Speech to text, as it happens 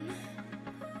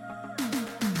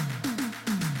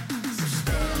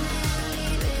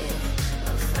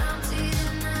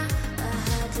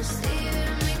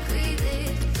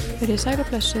Verið sæl og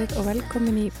blessuð og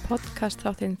velkomin í podcast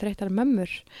þáttinn Þreyttar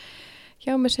mömmur.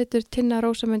 Hjá mig situr Tinna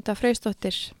Rósamunda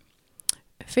Freysdóttir,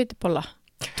 fitbolla.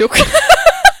 Djúk.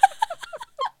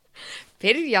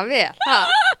 Byrja vel.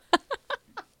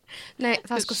 Nei,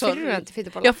 það er sko fyrirhandi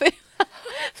fitbolla. Já,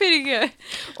 fyrir ekki.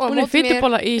 Og hún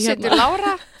fitbolla í hérna. Situr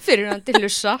Lára, fyrirhandi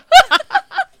Lussa.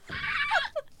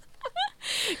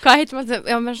 Hvað heitir maður það?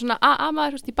 Já, með svona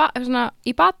A-maður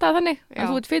í bata þannig. Já.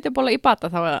 Þú ert fitbolla í bata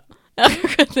þá eða.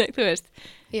 Hvernig, þú veist.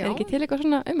 Já. Er ekki til eitthvað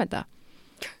svona þetta?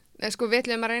 Nei, sko, við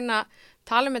ætlum að reyna að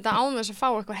tala þetta án þess að fá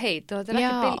eitthvað heit og þetta er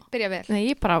ekki Já. byrja vel. Nei,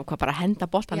 ég bara henda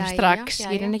boltanum Jæja, strax.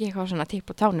 jæja. Ég reyni ekki eitthvað svona tipp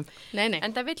á tánum. Nei.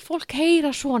 En það vil fólk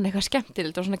heyra svona eitthvað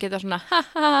skemmtilegt og svona geta svona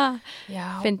Já.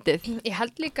 fyndið. Ég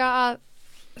held líka að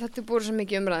þetta er búið svo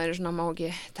mikið umræðinu svona má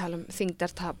ekki tala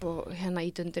þyngdartap og hérna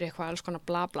ít undir eitthvað alls konar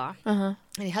bla bla. En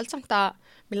ég held samt að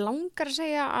mér langar að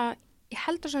segja að ég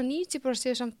held að svona 90%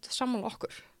 séu samt sammála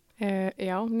okkur.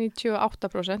 Já,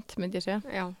 98% myndi ég segja.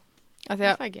 Já. Af því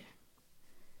að, það ekki.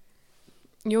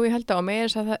 jú, ég held að mér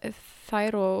er að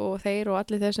þær og þeir og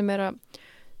allir þeir sem er að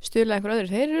stuðla einhver öðru,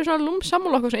 þeir eru svona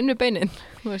sammála okkur svona inn við beinin.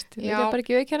 Þú veist, ég veit bara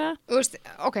ekki veikjana. Þú veist,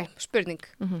 ok, spurning.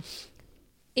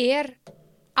 Er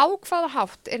á hvaða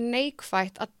hátt er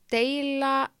neikvætt að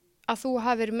deila að þú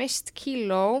hafir mist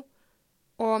kíló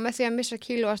og með því að missa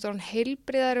kíló ertu orðin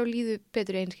heilbriðari og líði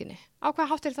betur í einskinni? Á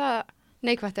hvaða hátt er það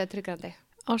neikvætt eða tryggrandi?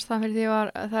 Ástæðan fyrir því var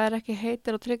að það er ekki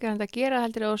heitir og tryggjandi að gera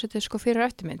heldur og setja sko fyrir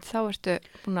eftirmynd. Þá ertu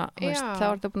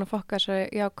búin að fokka þessari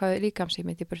jákvæðu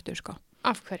líkamsímynd í burtu, sko.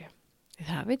 Af hverju?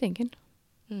 Það veit enginn.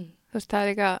 Þú veist, það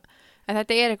er eitthvað, en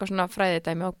þetta er eitthvað svona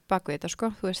fræðidæmi á bakvið þetta, sko.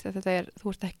 Þú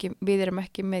veist, við erum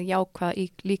ekki með jákvæða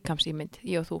líkamsímynd,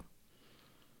 ég og þú.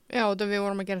 Já, við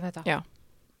vorum að gera þetta. Já.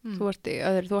 Þú ætti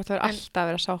að vera alltaf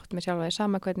að vera sátt með sjálfa því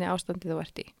sama hvernig ástandið þú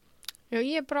ert í. Já,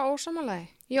 ég er bara ósamálaði.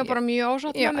 Ég var bara mjög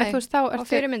ósátt með mig veist, á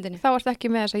fyrirmyndinni. Þá ertu ekki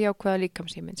með þess að jákvæða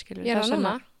líkamsímynd, skilur. Ég er það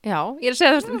núna. Já, ég er að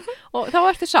segja það. Og þá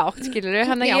ertu sátt, skilur.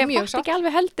 Þannig að ég fatt ekki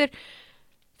alveg heldur.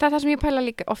 Það er það sem ég pæla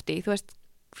líka oft í. Þú veist,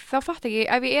 þá fatt ekki,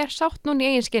 ef ég er sátt núna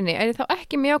í eigin skinni, er ég þá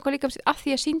ekki með jákvæða líkamsímynd að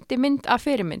því að sýndi mynd af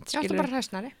fyrirmynd, skilur. Já, það bara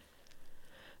hræsnari.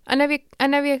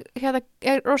 En ef ég hérna,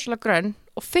 er rosalega grönn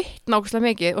og fitt nákvæmlega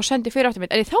mikið og sendi fyrir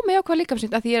eftirmynd, er ég þá með jákvæða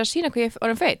líkamsímynd að því ég er að sýna hvað ég er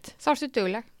orðin feit? Þá ertu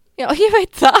dugleg. Já, ég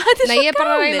veit það. Þetta er Nei, svo ég er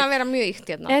bara að galið. reyna að vera mjög íkt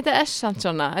hérna. Þetta er samt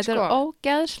svona. Þetta er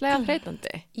ógeðslega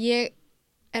þreytandi. Ég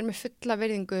er með fulla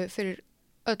virðingu fyrir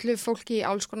öllu fólki í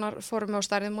alls konar formi og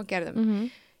stærðum og gerðum.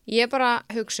 Ég bara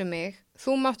hugsa mig,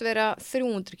 þú mátt vera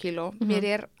 300 kíló, mér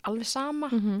er alveg sama,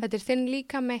 þetta er þinn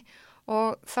líkami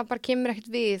og það bara kemur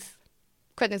ekkert við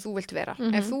hvernig þú vilt vera.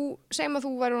 Ef þú, segjum að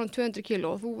þú væri um 200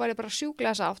 kíló og þú væri bara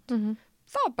sjúklega sátt,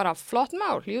 það er bara flott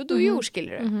mál, you do you,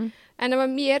 skilur En ef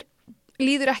að mér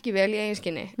líður ekki vel í eigin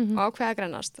skinni og ákveða að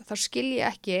grennast, þá skil ég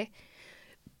ekki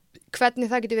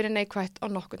hvernig það getur verið neikvætt á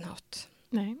nokkurn hátt.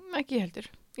 Nei, ekki heldur.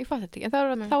 Ég fatt þetta ekki.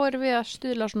 En þá erum við að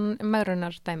stuðla á svona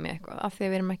meðrunardæmi eitthvað, af því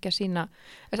að við erum ekki að sýna,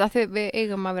 af því að við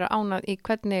eigum að vera ánað í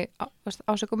hvernig,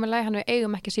 ásökumulegi, hann við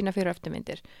eigum ekki að sýna fyrir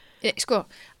eftirmyndir. Sko,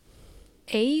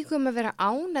 eigum að vera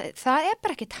ánað, það er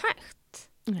bara ekki hægt.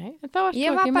 Nei, en þá ertu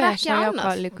Ég var ekki bara með ekki þessa ánað.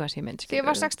 jákvæða líkamsímynd, Því ég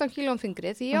var 16 kílóum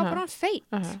þyngri, því ég var bara feit.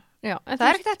 Já, en Það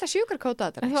er ekkert þetta sjúkarkóta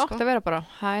þetta. En þú átt að vera bara,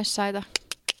 hi, Sæða,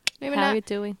 how you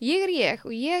doing? Ég er ég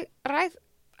og ég ræð,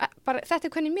 bara, þetta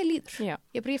er hvernig mér líður. Já.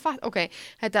 Ég fatt, ok,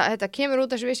 þetta kemur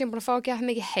út þess að við sem búin að fá ekki að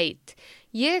mikið heit.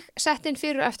 Ég sett inn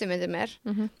fyrir eftirmyndið mér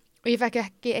og ég fekk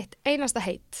ekki eitt einasta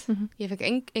heit. Ég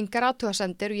fekk engar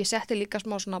athugasemdir og ég setti líka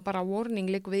smá svona bara warning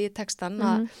líka við í textan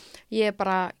að ég er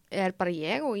bara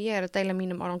ég og ég er að deila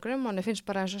mínum árangrum og það finnst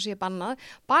bara eins og sé bannað.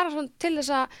 Bara svona til þess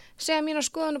að segja mína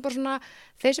skoðun bara svona,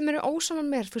 þeir sem eru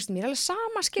ósaman mér, fyrst mér er alveg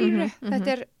sama skilur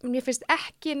þetta er, mér finnst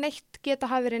ekki neitt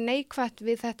geta hafa verið neikvætt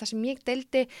við þetta sem ég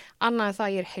deildi annað en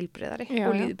það ég er heilbriðari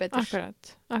og líði betur.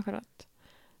 Akkurat.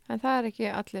 En það er ekki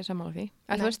allir saman á því.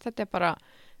 Þetta er bara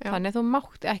þannig að þú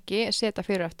mátt ekki setja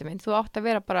fyrir eftirmynd. Þú átt að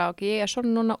vera bara, ok, ég er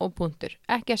svona núna og búndur.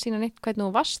 Ekki að sýna neitt hvernig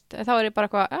þú varst. Þá er ég bara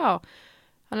eitthvað,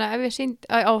 þannig að ef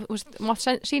ég mátt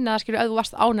sýna það, skilur, ef þú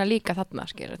varst ána líka þarna,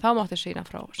 skilur, þá máttu sýna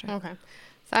frá þessu. Okay.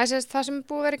 Það sem er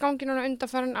búið að vera í gangi núna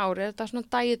undanfarin ári, þetta er svona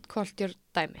diet culture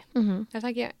dæmi. Er það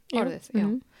ekki orðið? Já.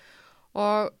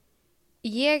 Og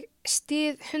ég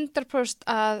styð 100%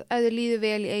 að ef þið líður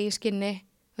vel í eigin skinni,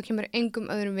 þá kemur engum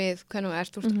öðrum við hvernig þú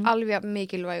ert, þú ert alveg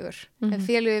mikilvægur. Ef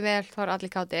þér líður vel, þá er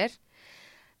allir kátir.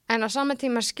 En á sama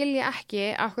tíma skilja ekki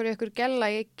af hverju ykkur gella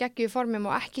í geggjuðu formum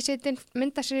og ekki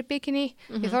mynda sér í bikini,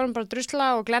 því þá erum bara að drusla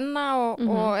og glenna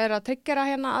og er að tryggjara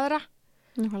hérna aðra.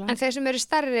 En þeir sem eru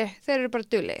stærri, þeir eru bara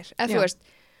duglegir. Eða þú veist,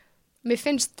 mér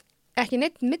finnst ekki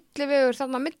neitt millivegur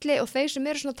þarna milli og þeir sem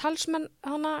eru svona talsmenn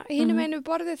hana hinum einu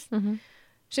borðið.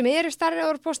 sem eru stærri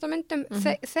og eru posta myndum,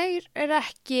 þeir eru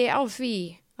ekki á því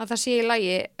að það sé í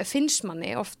lagi, finnst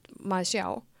manni oft maður sjá,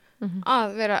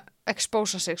 að vera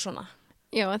expósa sig svona.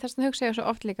 Já, en þess að hugsa ég svo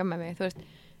oft líka með mig, þú veist,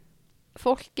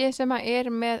 fólki sem er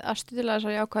með að stuðla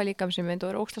þessari jákvæða líkamsímynd og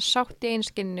er ógeðslega sátt í eigin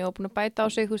skinni og búin að bæta á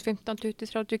sig 15, 20,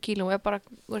 30 kíló og er bara,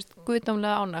 þú veist,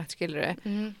 guðdómlega ánægt, skilurðu.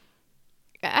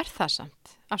 Er það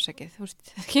samt? Afsakið, þú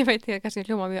veist, ég veit ég kannski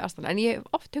hljóma mjög aðstæðlega, en ég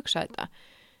hef oft hugsað þetta.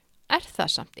 Er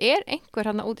það samt? Er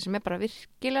einhver þarna úti sem er bara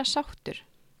virkilega sáttur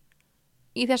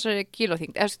í þessari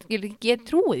kílóþyngd? Ég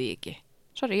trúi því ekki.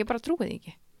 Sorry, ég bara trúi því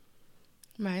ekki.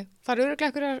 Nei, það eru örugglega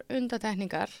einhverjar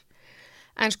undantekningar.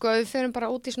 En sko, ef við förum bara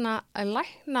út í svona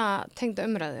lækna tengda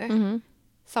umræðu,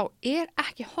 þá er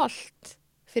ekki hollt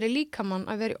fyrir líkamann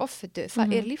að vera í offitu.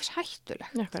 Það er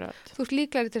lífshættulegt. Akkurat. Þú ert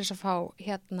líklegri til þess að fá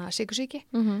sykursýki,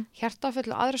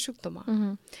 hjartaáföll og aðra sjúkdóma.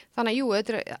 Þannig að jú,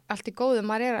 þetta er allt í góðu.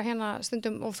 Maður er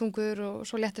stundum ofþungur og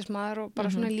svo léttist maður og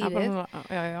bara svona lífið.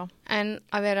 Já. En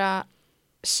að vera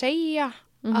segja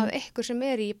að eitthvað sem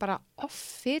er í bara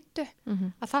offitu,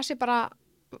 að það sé bara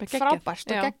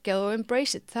frábært og geggjað og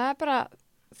embrace it,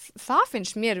 það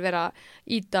finnst mér vera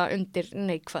íta undir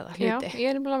neikvæða hluti. Já, ég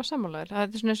er bara sammálaður. Það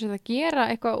er svona eins og það gera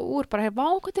eitthvað úr bara, vá,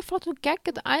 hvað þetta er flott og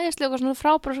geggjað og æðislega og svona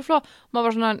frábært og svo flott. Maður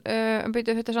var svona,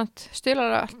 þetta samt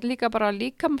stilar líka bara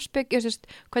líkamsbygg,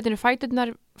 hvernig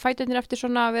fæturnir eftir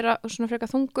svona að vera svona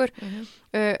frekar þungur,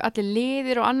 allir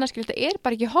liðir og annars, þetta er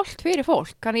bara ekki hollt fyrir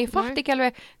fólk. Þannig ég fatt ekki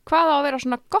alveg hvað á að vera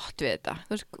svona gott við þetta.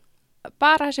 Þú veist,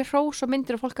 bara þessi hrós og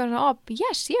myndir og fólk að svona,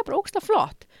 yes, ég er bara ógeðslega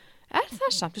flott. Er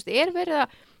það samt? Þú veist, er verið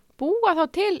að búa þá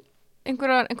til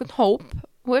einhvern hóp,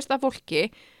 þú veist, af fólki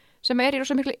sem er í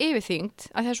rosa miklu yfirþyngd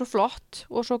að það er svo flott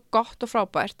og svo gott og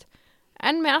frábært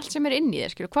en með allt sem er inn í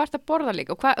þér, skilur, hvað er það að borða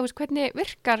líka og þú veist, hvernig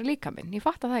virkar líkaminn? Ég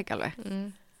fatt að það ekki alveg.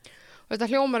 Og þetta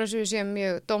hljómar eins og við séum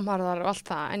mjög dómharðar og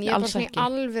allt það, en ég er bara svona í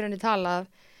alvörunni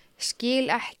talað, skil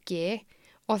ekki.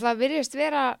 Og það virðist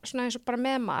vera svona eins og bara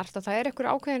með margt að það er einhver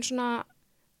ákveðin svona,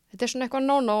 þetta er svona eitthvað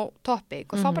no-no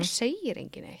topic og þá bara segir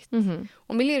engin eitt.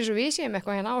 Og mér líður eins og við séum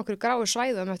eitthvað hérna á okkur gráu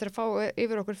svæðum eftir að fá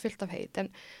yfir okkur fullt af heit. En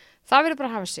það verður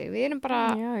bara að hafa sig. Við erum bara...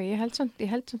 Já, ég held samt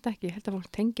ekki. Ég held að fólk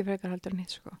tengi frekar heldur en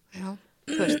hitt, sko. Já.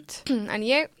 En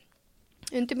ég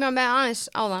undir mig með aðeins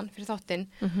áðan fyrir þáttinn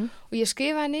og ég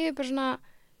skrifaði niður bara svona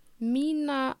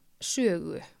mína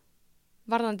sögu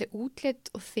varðandi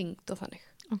útlit og þyngd og þannig.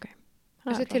 Ok.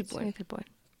 Þessi tilbúin.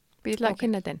 Við ætla að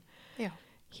kynna þetta inn. Já.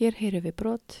 Hér heyrum við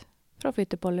brot frá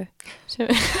fytubollu. Þú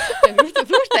ert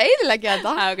að eyðileggja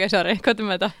þetta. Ok, sorry, hvað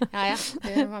með þetta? Já,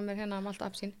 við erum að mér hérna malta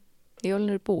appelsín. Jólin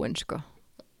eru búin, sko.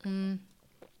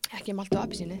 Ekki malta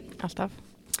appelsíni. Alltaf.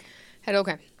 Herra,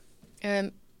 ok.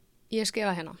 Ég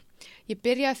skrifaði hérna. Ég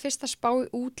byrjaði fyrst að spá í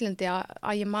útlendi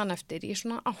að ég man eftir í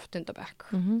svona 8. bekk.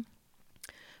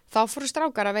 Þá fóru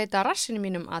strákar að veita rassinu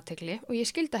mínum athygli og ég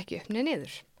skildi ekki upp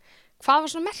niður. Hvað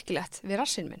var svona merkilegt við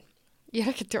rassinn minn? Ég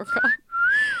er ekki að tjóka.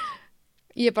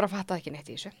 Ég bara fattaði ekki neitt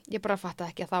í þessu. Ég bara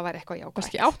fattaði ekki að það væri eitthvað jákvætt.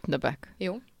 Varstu í 8. bekk?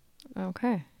 Jú. Ok.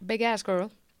 Big ass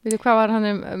girl. Veitu hvað var hann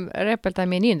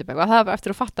rebeldæmi í 9. bekk? Og það var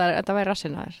eftir að fatta að þetta væri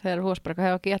rassinn þær. Þegar þú varst bara,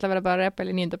 ég ætla að vera bara rebel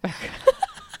í 9. bekk.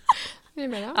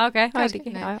 Ég meina. Ok, það veit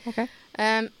ekki.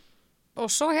 Okay. Og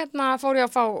svo hérna fór ég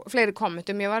að fá fleiri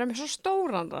kommentum. Ég var með svo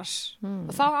stóran rass. Og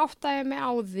þá áttaði ég mig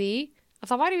á því að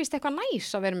það væri víst eitthvað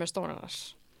næs að vera með stóran rass.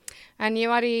 En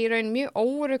ég var í raun mjög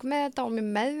óörugg með þetta og mjög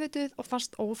meðvituð og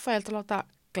fannst óþægilt að láta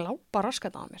glápa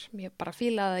raskata á mér. Ég bara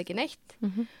fílaði það ekki neitt.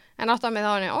 En áttaði mig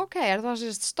þá henni, ok, er það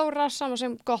stór rass saman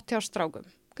sem gott hjá strákum?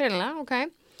 Greinilega, ok.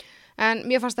 En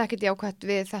mér fannst ekkert jákvætt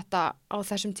við þetta á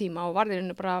þessum tíma og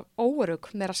varðirinn bara óörugg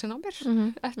með rassin á mér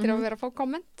eftir að vera að fá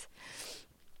komment.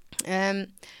 En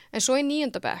svo í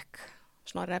 9. bekk,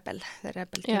 svona rebel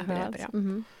tíma að byrja.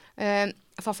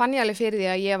 Þá fann ég alveg fyrir því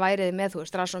að ég værið með, þú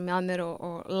veist, rass og með mér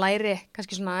og læri,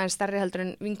 kannski svona en stærri heldur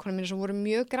en vinkonum mínu sem voru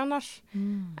mjög grannar.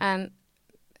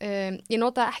 En ég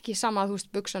notaði ekki sama, þú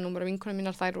veist, buksanúmer og vinkonum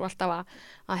mínar, þær eru alltaf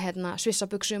að svissa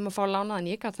buksum og fá lána, en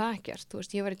ég gat það ekkert. Þú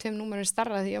veist, ég var í 2 númerum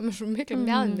stærra því ég var með svo miklu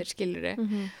með mér, skilurðu.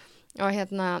 Og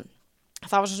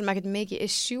það var svo sem ekkert mikið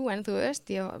issue, en þú veist,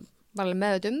 ég var alveg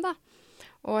meðut það.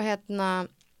 Og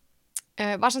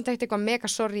var samt eitthvað mega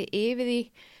sorry yfir því,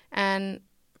 en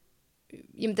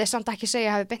ég myndi samt ekki segja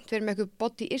að hafi bent verið með eitthvað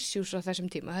body issues á þessum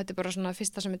tíma. Þetta er bara svona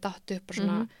fyrsta sem ég datt upp og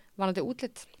svona vanandi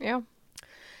útlit. Já.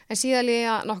 En síðan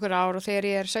líka nokkur ár og þegar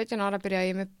ég er 17 ára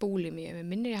byrjaði ég með búlimi. Ég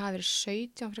minnir ég hafi verið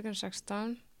 17 frekar en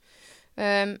 16.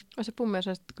 Og það búið með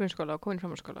þessast grunnskóla og komin í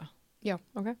framhaldsskóla? Já.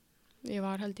 Ok. Ég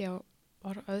var held ég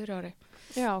á öðru ári.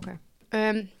 Já, ok.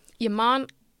 Ég man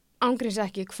ángríns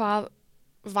ekki hvað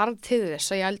varð til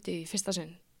þess að ég eldi í fyrsta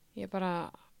sinn. Ég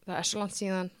bara, það er svo langt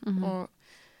síðan og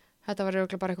þetta var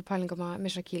örugglega bara eitthvað pæling að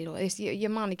missa kíló. Ég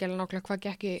man ekki alveg nákvæmlega hvað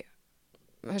gekk í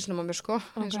hausnum á mér sko,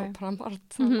 eins og bara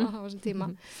margt á þessum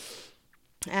tíma.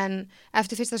 En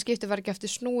eftir fyrsta skipti var ekki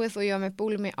eftir snúið og ég var með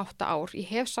búlimi 8 ár. Ég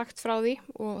hef sagt frá því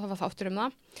og það var þáttur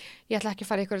það. Ég ætla ekki að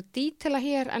fara í eitthvað dítela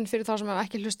hér en fyrir þá sem hef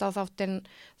ekki hlusta á þáttinn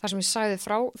þar sem ég sagði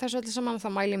frá þessu öllu saman þá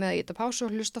mæli ég með að ég þetta pásu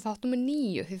og hlusta þátt nummer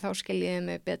 9 því þá skiljiði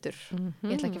mig betur.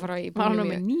 Ég ætla ekki að fara í búlimi. Var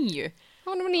nummer 9? Það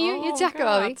var nummer 9, ég tjekkaði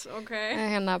á því. Okay.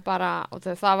 Bara, og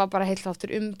það var bara heilt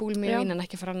þáttur búlimi mín en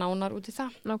ekki fara nánar út í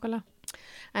það. Nákvæmlega.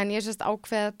 En ég sérst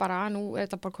ákveð bara, nú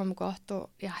þetta bara komið gott og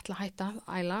ég ætla að hætta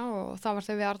að æla og það var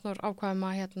þegar við Arnór ákveðum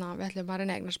að við ætlum að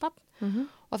reyna eignar spann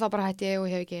og þá bara hætti ég og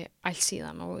ég hef ekki ælt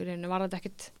síðan og í rauninni var þetta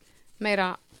ekkert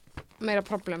meira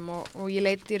problem og ég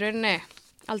leiti í rauninni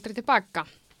aldrei tilbaka.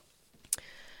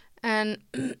 En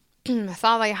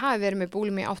það að ég hafi verið með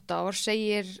búlimi í 8 ár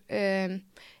segir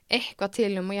eitthvað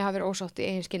til og ég hafi verið ósátt í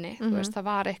eigin skinni. Þú veist, það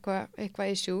var eitthvað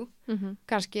issue.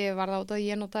 Kannski var það út að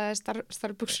ég notaði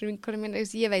starfbuxur vinkonum mín,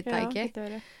 ég veit það ekki.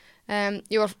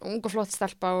 Ég var ung og flott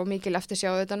stelpa og mikil eftir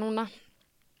sjá þetta núna.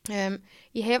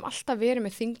 Ég hef alltaf verið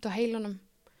með þyngd á heilunum.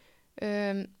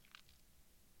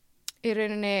 Í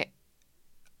rauninni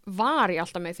var ég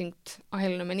alltaf með þyngd á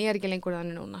heilunum en ég er ekki lengur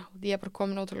þannig núna. Ég er bara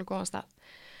komin ótrúlega góðan stað.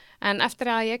 En eftir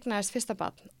að ég eignaðist fyrsta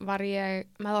barn var ég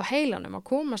með á heilanum að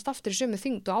komast aftur í sömu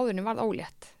þyngd og áðurinn varð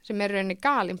ólétt sem er rauninni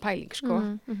galin pæling sko.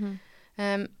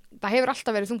 Það hefur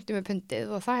alltaf verið þungt í mig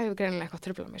pundið og það hefur greinilega eitthvað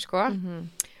truflað mig sko.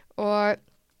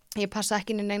 Og ég passa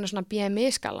ekki inn í neina svona BMI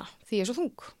skala því ég er svo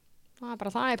þung.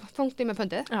 Það er þungt í mig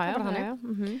pundið.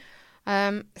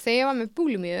 Þegar ég var með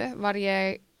búlimíu var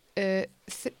ég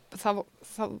það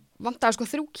vantaði sko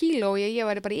 3 kíló og ég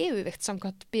væri bara í yfirvikt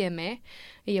samkvæmt BMI.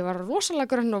 Ég var rosalega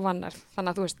grönn og vannar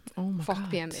þannig að þú veist, fokk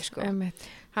BMI sko.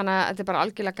 Þannig að þetta er bara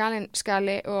algjörlega galin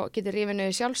skali og getur rifinu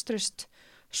í sjálfstrust.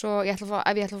 Svo ef ég ætla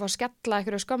að fá að skella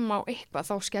einhverju skömm á eitthvað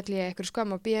þá skelli ég einhverju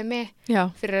skömm á BMI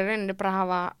fyrir að rauninni bara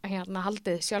hafa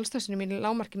haldið sjálfstrustinu mínu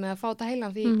lágmarki með að fá þetta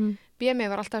heilan því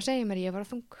BMI var alltaf að segja mér ég var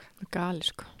þung. Gali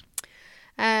sko.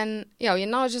 En já, ég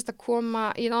náði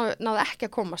náði ekki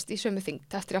að komast í sömu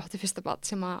þyngd eftir ég átti fyrsta barn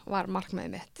sem var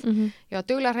markmiðið mitt. Ég var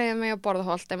duglega að hreyfa mig og borða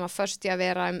holt en maður först ég að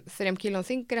vera 3 kílóum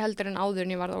þyngri heldur en áður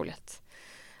en ég varð ólétt.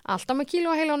 Alltaf með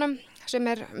kíló á heilunum sem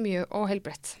er mjög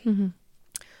óheilbreytt.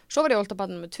 Svo var ég ólétt á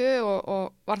barn nummer 2 og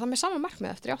var það með sama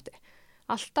markmið eftir ég átti.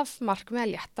 Alltaf markmið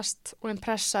að léttast og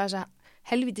pressa þessa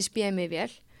helvítis BMI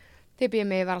vel. Þegar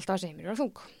BMI var alltaf að segja mér ég var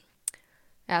þung.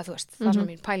 Eða þú veist, það er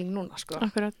svona mín pæling núna sko.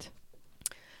 Akkurat.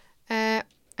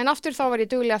 En aftur þá var ég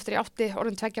dugleg eftir ég átti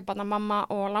orðin 2 barna mamma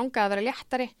og langaði að vera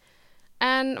léttari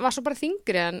en var svo bara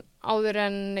þyngri en áður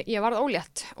en ég varð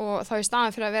ólétt og þá í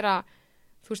staðin fyrir að vera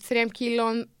þú veist 3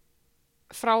 kílóum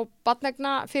frá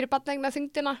fyrir barnegna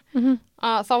þyngdina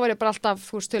að þá var ég bara alltaf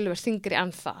þú veist töluvert þyngri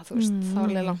en það þú veist þá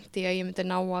var ég langt í að ég myndi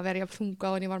ná að vera jafn þung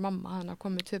áður en ég var mamma þannig að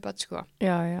komið 2 börn sko.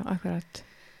 Já, akkurat.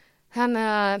 Þannig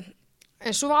að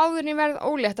en svo áður en ég verð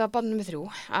ólétt að barn nummer 3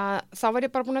 að þá var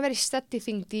ég bara búin að vera í steady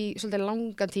þyngd í svolítið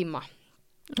langan tíma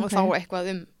og þá eitthvað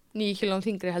 9 kílóum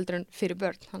þyngri heldur en fyrir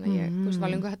börn þannig að ég þú veist var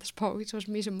lengur hægt að spá í svo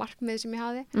mjög markmið sem ég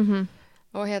hafði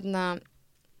og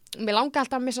mér langaði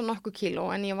alltaf að missa nokkuð kíló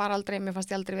en mér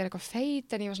fannst ég aldrei vera eitthvað feit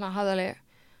en ég var svona hafði alveg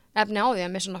efni á því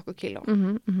að missa nokkuð kíló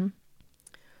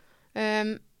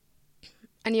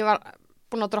en ég var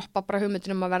búin að droppa bara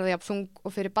hugmyndunum að verða jafn þung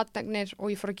og fyrir barnegnir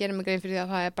og ég fór að gera mig grein fyrir því að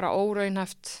það er bara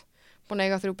óraunhæft búin að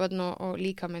eiga 3 börn og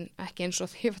líka minn ekki eins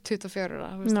og því ég var 24 ára,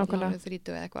 þú veist, nákvæmlega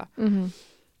 30 eða eitthvað.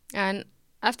 En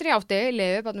eftir ég átti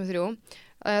liðið barn nummer 3,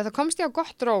 þá komst ég á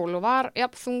gott ról og var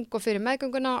jafn þung og fyrir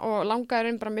meðgönguna og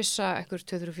langaði bara að missa eitthvað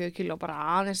 2-4 kíló bara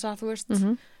aðeins að þú veist,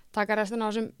 taka restina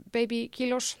á þessum baby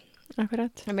kílós.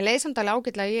 Akkurat. En mér leið samt alveg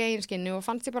ágætlega í eigin skinni og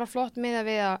fannst ég bara flott miðað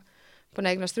við að búin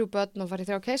að eignast 3 börn og farið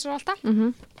 3 keisar og alltaf.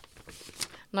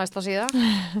 Næsta síða.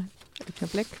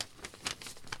 Blik.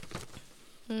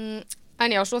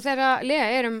 En já, svo þegar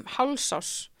Lea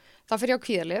hálfsás, þá fyrir ég á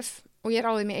kvíðalyf og ég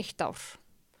ráði mig 1 ár.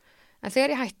 En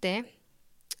þegar ég hætti,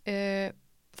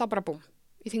 þá bara búm.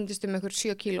 Ég þyngdist einhver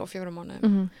 7 kíló á 4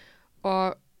 mánuðum.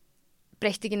 Og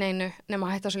breytti ekki neinu nema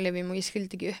að hætta á þessum lyfjum og ég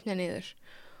skildi ekki upp neða niður.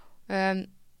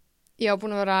 Ég var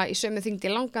búin að vera í sömu þyngd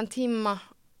í langan tíma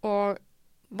og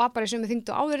var bara í sömu þyngd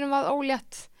og áður en var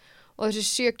ólétt og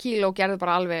þessi 7 kíló gerði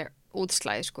bara alveg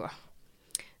útslæði sko.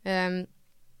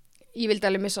 Ég vildi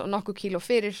alveg missa nokkuð kíló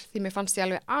fyrir því mér fannst ég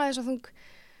alveg aðeins að þung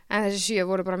en þessi 7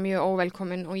 voru bara mjög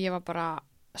óvelkomin og ég var bara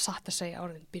satt að segja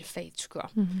orðin býr feit sko.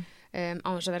 Á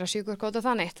þess að vera sjúkurkóta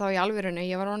þannig þá í alvörunni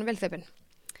ég var orðin velþepin.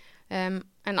 En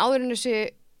áður en þessi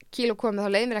kíló komið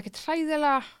þá leið mér ekki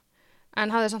hræðilega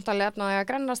en hafði samt alveg efnaði að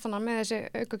grennast þannig að með þessi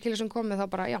auka kíló sem komið þá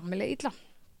bara já, mér leið illa.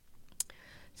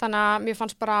 þannig að mér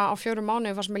fannst bara á 4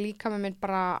 mánuði fannst mér líka með minn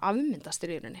bara afmyndast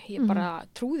í rauninni. Ég bara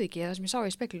trúði ekki það sem ég sá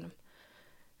í speglinum.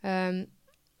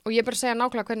 Og ég bara segja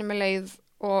nákvæmlega hvernig mér leið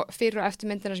og fyrir og eftir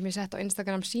myndina sem ég sett á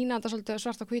Instagram sína þetta svolítið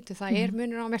svart á hvítu, það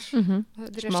munur á mér.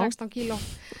 Þetta er 16 kíló.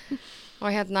 Og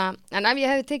en ef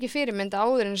ég hefði tekið fyrirmynd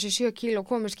áður en þessi 7 kíló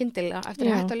komið skyndilega eftir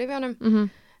að hætta á lyfjunum,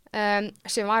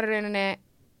 sem var í rauninni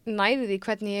næði því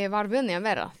hvernig ég var vöni að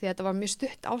vera, því að þetta var mjög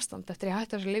stutt ástand eftir að ég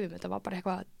hætti þessu lyfjum, þetta var bara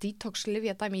eitthvað detox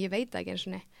lyfjadæmi, ég veit það ekki eins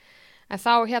og en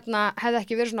þá hefði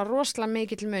ekki verið svona rosalega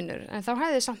mikill munur, en þá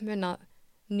hefði samt munað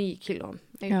 9 kílóum,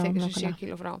 ef ég tekið þessu 7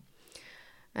 kíló frá.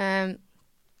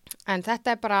 En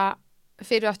þetta er bara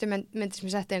fyrir og eftir myndi sem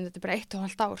ég setti inn, þetta er bara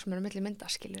 1,5 ár sem eru milli mynda,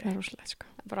 skilur. Það er rosalega, sko.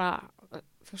 Það er bara,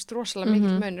 þú veist, rosalega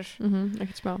mikill munur.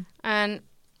 Ekkert smá. En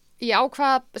ég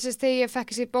ákvað, þegar ég fekk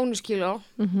þessi bónuskíló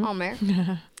á mig,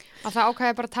 að það ákvað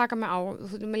ég bara að taka mig á, þú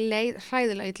veist, með leið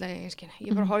hræðilega illa í eigin skinni.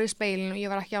 Ég bara horfði í speilin og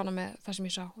ég var ekki ánægð með það sem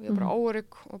ég sá. Ég var bara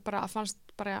óörugg og bara fannst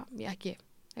bara ég ekki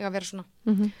eiga að vera svona.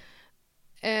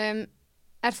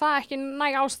 Er það ekki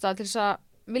næg ástæða til þess að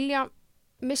vilja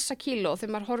missa kíló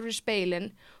þegar maður horfir í speilin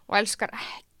og elskar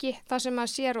ekki það sem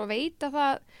maður sér og veit að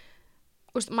það,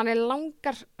 veist, mann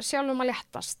langar sjálfum að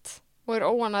léttast og er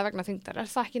óanað vegna þyngdar. Er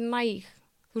það ekki næg,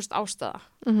 þú veist, ástæða?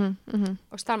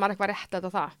 Og það er maður eitthvað rétt að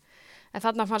það. En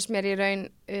þarna fannst mér í raun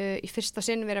í fyrsta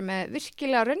sinn vera með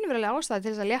virkilega raunverulega ástæði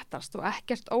til þess að léttast og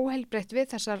ekkert óheilbreytt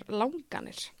við þessar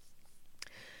langanir.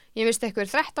 Ég misti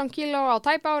eitthvað 13 kíló á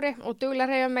tæpa ári og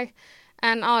duglega hreyfa mig,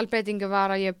 en aðalbreytingu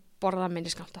var að ég borða minni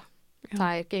skammta.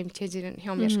 Það er game changerinn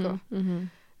hjá mér, sko.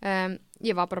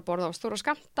 Ég var bara að borða á stóra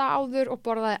skammta áður og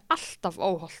borðaði alltaf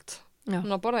óholt.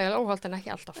 Nú borðaði ég óholt en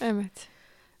ekki alltaf.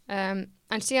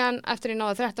 En síðan eftir ég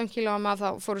náði 13 kílóma þá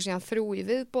fóru síðan 3 í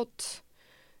viðbót.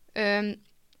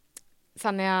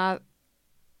 Þannig að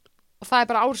og það er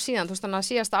bara ár síðan, þú veist, þannig að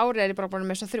síðasta ári er ég bara búin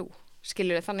með þess að 3,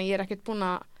 skilur við, þannig að ég er ekkert búin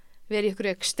að vera í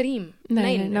ykkur ekstrím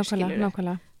neinu, skilur við.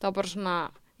 Það var bara svona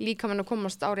líkaminn að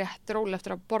komast á rétt ról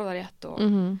eftir að borða rétt og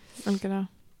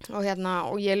og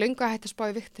ég er löngu að hætta að spá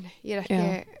í viktinni. Ég er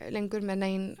ekki lengur með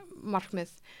nein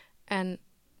markmið, en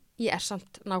ég er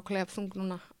samt nákvæmlega þung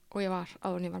núna og ég var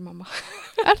áður en ég var mamma.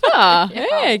 Er það?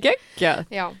 Geggjað.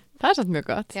 Já. Það er samt mjög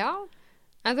gott. Já,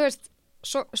 en þú veist,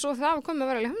 svo það komið að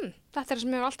vera alveg, þetta er það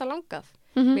sem ég hef alltaf langað.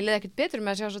 Mér leiði ekkert betur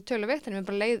með að sjá svo tölu viktinni, mér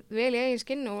bara leið vel í eigin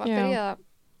skinni og var byrjað að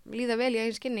líða vel í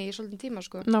eigin skinni í svolítinn tíma,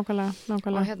 sko. Nákvæmlega.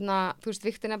 Og þú veist,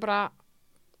 viktin er bara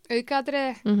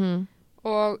aukaatriði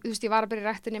og þú veist, ég var að byrja í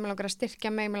ræktinni, mér langar að styrkja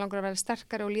mig, mér langar að vera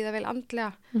sterkari og líða vel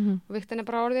andlega og viktin er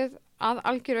bara orðið að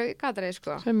algjöru aukaatriði,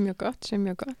 sko. Sem mjög gott.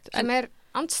 Sem er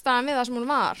andstæðan við það sem hún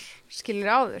var,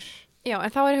 skilur áður. Já,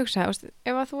 en þá er ég hugsað,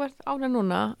 ef að þú ert ánægð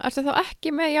núna, ertu þá ekki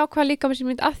með jákvæða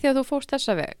líkamsímynd af því að þú fórst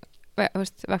þessa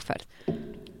vegferð?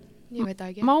 Ég veit það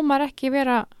ekki. Má maður ekki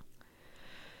vera,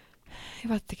 ég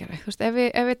veit ekki alveg, þú veist,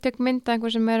 ef við tökum mynda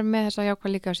einhver sem er með þessa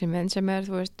jákvæða líkamsímynd sem er,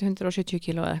 þú veist, 170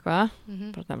 kíló eða eitthvað,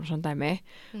 bara nefnir svona dæmi,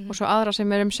 og svo aðra sem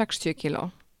er 60 kíló,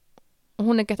 og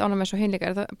hún er gett ánægð með svo hinn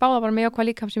líka, það báða bara með jákvæða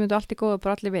líkamsímynd og allt í góðu,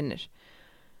 bara allir vinnir,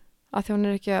 að því hún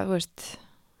er ekki að, þú veist,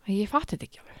 ég fatt þetta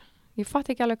ekki alveg. Ég fatt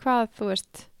ekki alveg hvað, þú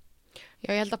veist. Já,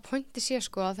 ég held að pointi sé,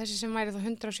 sko, að þessi sem væri þá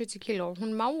 170 kíló,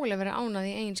 hún máli verið ánað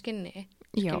í eigin skinni.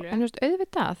 Já, en þú veist,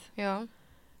 auðvitað. Já.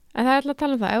 En það er alltaf að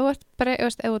tala um það.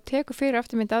 Ef þú tekur fyrir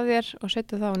eftirmynd af þér og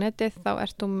setur það á netið, þá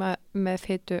ert þú með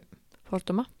fitu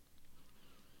fordóma.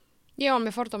 Já,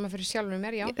 með fordóma fyrir sjálfur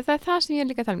mér, já. Það er það sem ég er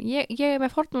líka að tala um. Ég er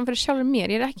með fordóma fyrir sjálfur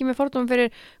mér. Ég er ekki með fordóma fyrir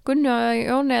Gunni og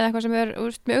Jóni eða eitthvað sem er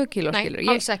með aukíló, skilur.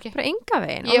 Nei, alls ekki. Bara enga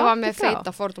veginn. Ég var með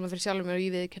feita fordóma fyrir sjálfur mér og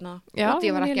ég viðurkenna. Já,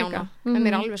 ég var ekki ána. En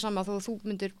mér er alveg sama þó þú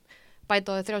myndir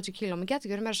bæta á þig 30 kíló. Mér getur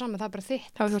ekki verið meira saman, það er bara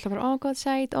þitt. Þá er þú alltaf bara, góð,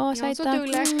 sæt,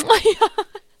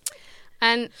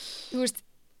 en, þú veist,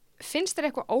 finnst þér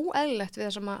eitthvað óeðlilegt við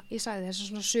það sem ég sagði, þess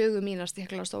svona sögu mína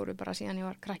stikla stóru bara síðan ég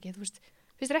var krakki, þú veist,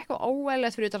 finnst þér eitthvað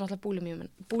óeðlilegt fyrir utan alltaf búlimíuna?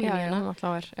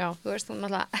 Já, þú veist, hún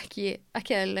alltaf ekki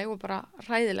eðlileg og bara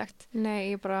hræðilegt. Nei,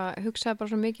 ég bara hugsaði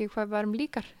bara svo mikið hvað við varum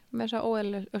líkar með þessa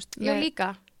óeðlileg. Já, líka,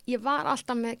 ég var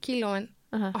alltaf með kílóin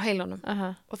á heilunum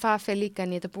og það fer líka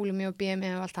inn í þetta búlimí og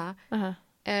BMI og allt það.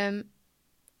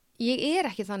 Ég er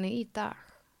ekki þannig í dag,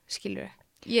 skilur við.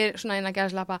 Ég er svona eina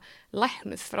gæðslapa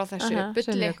læknuð frá þessu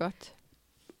bulli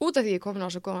út af því ég komin á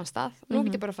svo góðan stað. Nú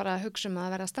get ég bara að fara að hugsa að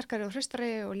vera sterkari og hraustari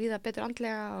og líða betur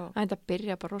andlega. Það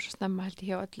byrja bara rosa snemma held ég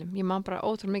hjá öllum. Ég man bara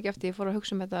ótrúlega mikið eftir ég fór að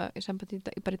hugsa þetta í sambandi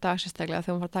bara í dag sérstaklega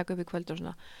þegar hún var að taka upp í kvöld og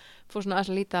svona. Fór svona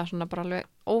að líta svona bara alveg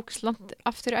ógislant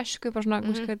aftur í æsku, bara svona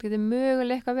hvað getur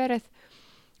mögulega verið.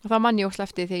 Og þá man ég óslega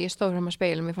eftir því ég stóð fram að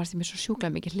speilum, mér fannst ég mér svo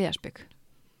sjúklega mikið hliðarsbygg.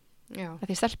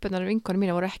 Því stelpunar vinkonum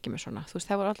mína voru ekki með svona, þú veist,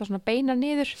 það voru alltaf svona beina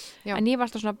niður, en ég var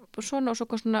alltaf svona og svo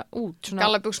kom svona út.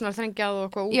 Gallabuxurnar þrengjað og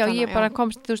eitthvað út. Já, ég bara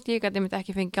komst, þú veist, ég gæti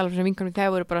ekki fengið gallabuxur vinkonum,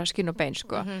 það voru bara skinn og bein,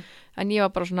 sko. En ég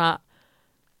var bara svona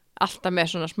alltaf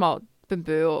með svona smá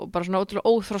bumbu og bara svona ótrúlega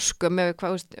óþrosku með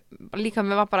hvað, veist, líka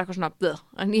með var bara eitthvað svona blöð,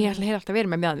 en ég hef alltaf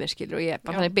verið með mjöðmið, skilur, og ég er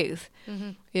bara þannig byggð.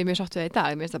 Ég er mjög sátt við það í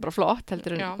dag, mér finnst það bara flott,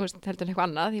 heldur en eitthvað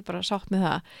annað, ég er bara sátt með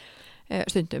það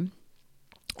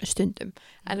stundum.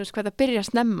 En þú veist hvað það byrja að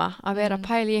snemma að vera að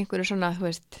pæla í einhverju svona, þú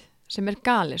veist, sem er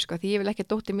gali, sko, því ég vil ekki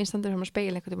að dóttir mín standur fram að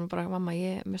spegla einhvern bara, mamma,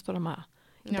 ég er með stóra maga.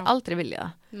 Ég myndi aldrei vilja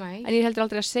það. En ég heldur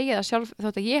aldrei að segja það sjálf,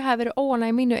 þótt að ég hef verið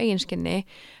óánægð í mínu eigin skinni,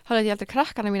 þá leti ég aldrei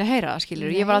krakkana mín að heyra það, skilur.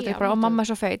 Ég var aldrei bara, mamma er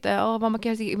svo feit, mamma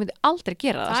gefst ekki, ég myndi aldrei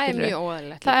gera það, skilur. Það er mjög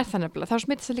óæðilegt. Það er það nefnilega, þá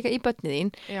smittast það líka í börnið þín.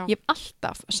 Ég hef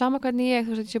alltaf, sama hvernig ég,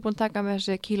 þú veist, ég sé búin að taka með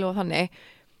þessi kíló og þannig,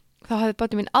 þá hafði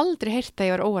börnið mín aldrei heyrt að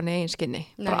ég var óánægð í eigin skinni.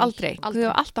 Bara aldrei. Þau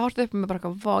hafa alltaf horft upp með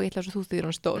bara, vá, ég ætla svo þú þýðir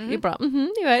hann stór. Ég bara,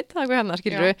 ég veit, það er hvað hérna,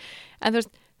 skilur. En þú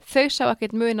veist, þau sá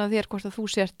ekkert mun á þér hvort að þú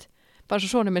sért bara svo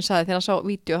sonur minn sagði þegar hann sá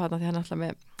vídeo þarna þegar hann alltaf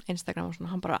með Instagram og svona,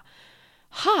 hann bara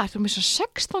þú missa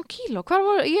 16 kíló, hvar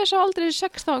voru, ég sá aldrei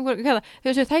 16, þegar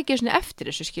það ekki svona eftir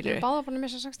þessu, skilur við. Báða bara að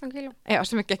missa 16 kíló. Já,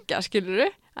 sem er geggjað, skilur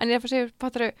við, en ég er að segja,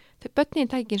 Patrik,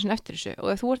 börnin tæki svona eftir þessu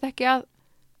og ef þú ert ekki að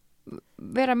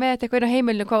vera með þetta eitthvað inn á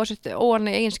heimilinu, hvað var þetta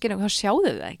óanlega eigin skinn og þá sjáðu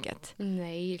þið það ekkert.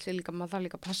 Nei, maður þarf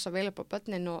líka að passa vel upp á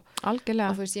börnin og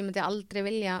algjörlega. Og þú veist, ég myndi aldrei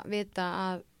vilja vita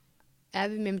að ef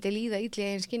mér myndi líða illa í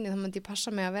eigin skinni þá myndi ég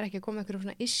passa mig að vera ekki að koma einhverjum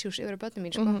svona issues yfir börnum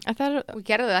mín, sko. Og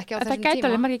gerðu það ekki á þessum tíma. Það gæti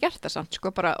alveg margir gert það samt,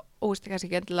 sko, bara óvist kannski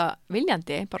ekki endilega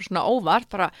viljandi, bara svona óvart,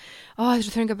 bara,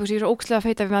 þessu þröngabuxi, ég er svo ógeðslega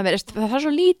feita við maður, það er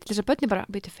svo lítið þess að börnin bara,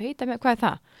 byrju feita með, hvað er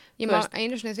það? Ég man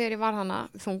einu sinni þegar ég var hana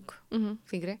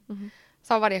þyngri,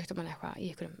 þá var ég ekkert eitthvað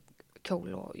í einhverjum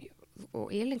kjól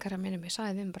og Elínkara minni mig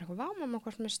sagði við mig bara eitthvað, vá mamma,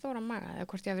 hvort með stóra maga eða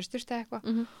hvort ég hafi verið styrst eða eitthvað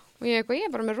og ég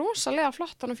er bara með rosalega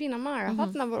flottan og fína maga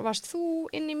þarna varst þú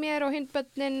inn í mér og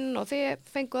hindbönnin og þið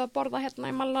fenguð að borða hérna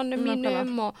í mallanum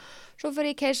mínum og svo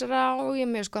fyrir ég keisara og ég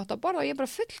er mjög skott að borða og ég er bara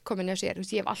fullkomin ég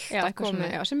hef alltaf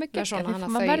komið sem ekki ekki,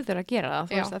 maður verður að gera það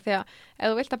þú veist að því að ef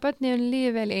þú vilt að börnin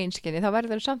líði vel í einskinni þá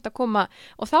verður þau samt að koma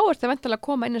og þá er það vendilega að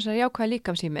koma inn þessar jákvæða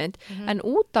líkamsímynd en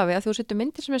út af því að þú setur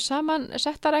myndir sem er saman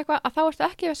settar eitthvað að þá ertu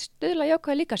ekki að stuðla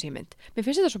jákvæða líkamsímynd mér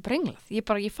finnst þetta svo brenglað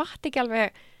ég fatt ekki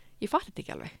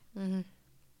alveg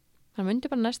þannig myndi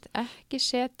bara næst ekki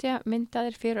setja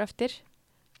myndaðir fyrir og eftir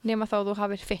nema þá þú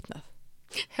hafir fitnað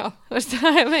Já,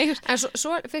 en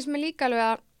svo finnst mér líka alveg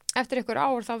að eftir ykkur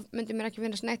ár þá myndi mér ekki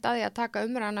finnast neitt að því að taka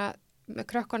umræðana með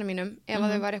krökkunum mínum ef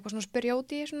að þau var eitthvað svona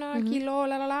spyrjóti svona kíló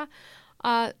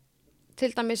að til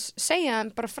dæmis segja þeim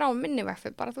bara frá minni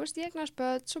vegferð bara þú veist ég eignast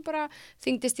börn svo bara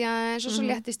þyngdist ég aðeins og svo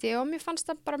léttist ég og mér fannst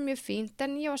það bara mjög fínt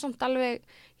en ég var samt alveg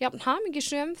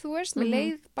hamingjusöm þú veist mér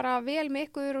leið bara vel með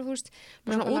ykkur og þú veist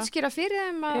bara svona útskýra fyrir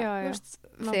þeim að þú veist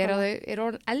þegar þau eru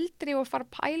orðin eldri og fara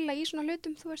að pæla í svona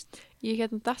hlutum þú veist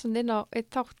Ég dattand inn á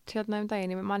eitt þátt hérna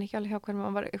daginn ég man ekki alveg hjá hvernig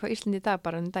maður var eitthvað Íslandi í dag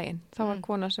bara daginn þá var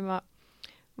kona sem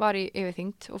var í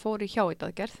yfirþyngd og fór í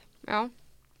hjáitaðgerð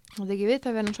og það ekki við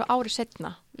það verið svo árið setna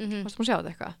varst maður að sjá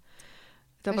þetta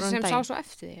eitthvað sem sá svo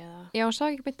eftir því eða? Já, hún sá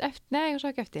ekki beint eftir, nei, hún sá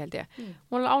ekki eftir held ég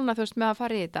hún var ánað þú veist með að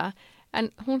fara í þetta en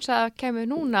hún sagði að kemur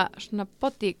núna svona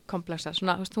body komplexa,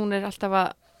 svona, þú veist, hún er alltaf að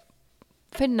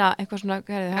finna eitthvað svona,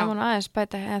 hún aðeins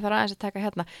bæta, en það er aðeins að taka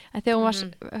hérna en þegar hún var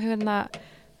hérna,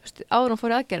 áður hún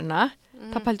fór í aðgerðina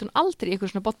þá pældi hún aldrei í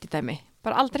eitthvað svona body dæmi,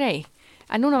 bara aldrei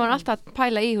en núna var hann alltaf að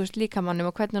pæla í líkamannum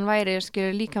og hvernig hann væri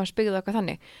líkamsbyggð og eitthvað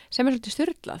þannig sem er svolítið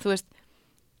styrla, þú veist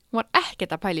hún var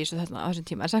ekkert að pæla í þessu á þessum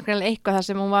tíma en samkvæmlega eitthvað það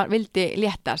sem hún vildi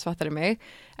léttast fattar í mig,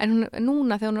 en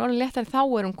núna þegar hún er orðin léttari þá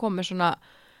er hún komið svona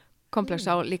komplex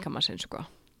á líkamannsinn sko.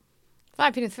 Það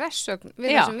er fyrir þversögn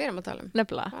við það sem við erum að tala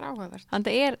nefnilega. Það er áhugavert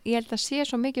Þannig ég held að sé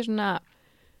svo mikið svona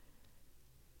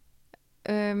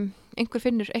einhver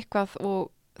finnur eitthvað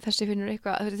og þessi finnur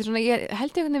eitthvað þetta er svona, ég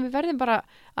held ekki að við verðum bara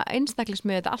að einstaklis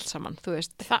með þetta allt saman þú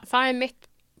veist. Það er mitt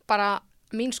bara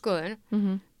mín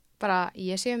skoðun bara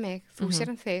ég sé mig, þú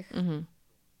sér þig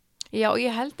Já, og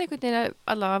ég held einhvern veginn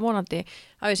allavega vonandi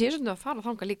að ég sé svona að fara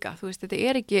þanga líka þú veist, þetta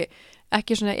er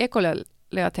ekki svona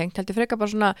ekolega tengt, heldur frekar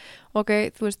bara svona ok,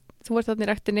 þú veist, þú ert þarna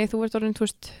í rektinni þú ert orðin, þú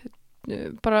veist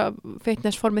bara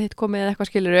fitnessformið þitt komið eða eitthvað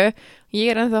skiluru ég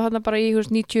er ennþá þarna bara í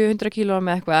 90-100 kílóa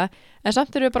með eitthvað en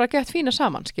samt eru við bara gett fína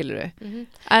saman skiluru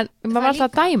en maður var alltaf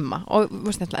að dæma og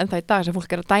veist, ennþá í dag sem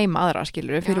fólk er að dæma aðra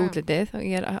skiluru fyrir útlitið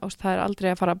og það er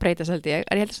aldrei að fara að breyta held ég,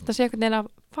 en ég held að það sé einhvern veginn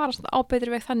að fara á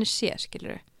betri veg þannig sé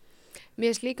skiluru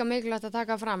Mér finnst líka mikilvægt að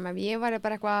taka fram ef ég væri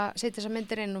bara eitthvað, setja þessar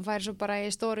myndir inn og færi svo bara í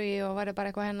story og væri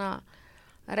bara eitthvað hérna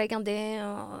reykjandi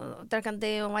og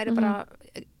drekkandi og væri bara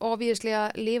obviously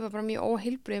að lifa bara mjög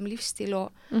óheilbrigðum lífstíl og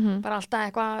bara alltaf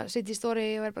eitthvað sitt í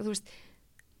stóri og er bara, þú veist,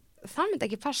 það myndi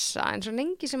ekki passa en svo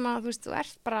lengi sem að, þú veist, þú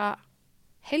ert bara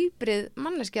heilbrigð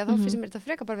manneskja þá finnst mér þetta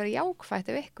frekar bara vera jákvætt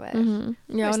ef eitthvað er.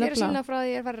 Já, ég er að sína frá því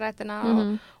ég er farið rættina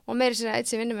og meiri sér að eitt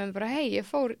sem vinnum með mig bara, hei, ég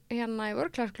fór hérna í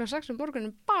work-class kl. 6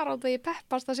 morgunum bara á það ég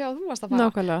peppast að sjá að þú varst að fara.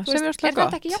 Nákvæmlega, sem er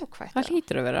þetta ekki jákvætt? Það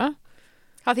hlýtur að vera.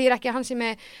 Það þýðir ekki að hann sé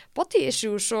með body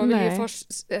issues og vilja fór,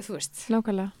 þú veist.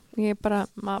 Nákvæmlega, ég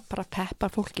bara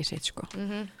peppar fólki sitt, sko.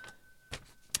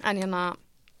 En hérna,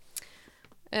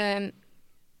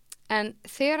 en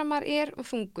þegar maður er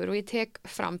þungur og ég tek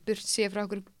fram burt sér frá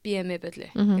okkur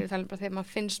BMI-bulli, ég tala bara þegar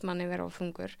maður finnst manni vera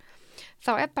þungur,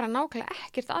 þá er bara nákvæmlega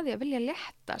ekkert að því að vilja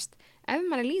léttast ef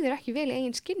manni líður ekki vel í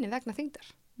eigin skinni vegna þyngdar.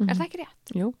 Er það ekki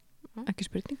rétt? Jú,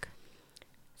 ekki spurning.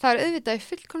 Það er auðvitað í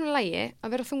fullkomnu lagi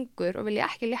að vera þungur og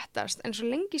vilja ekki léttast en svo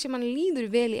lengi sem manni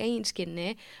líður vel í eigin skinni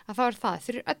að þá er það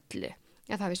fyrir öllu.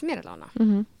 Já, það finnst mér alveg hana.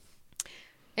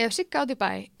 Ef Sigga át í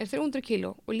bæ er 300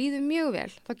 kíló og líður mjög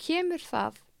vel, þá kemur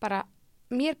það bara,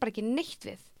 mér bara ekki neitt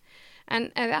við.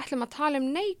 En ef við ætlum að tala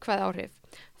neikvæð áhrif,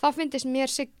 þá finnst mér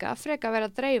Sigga freka að vera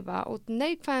að dreifa út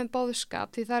neikvæðum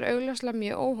boðskap því það er augljóslega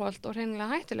mjög óholt og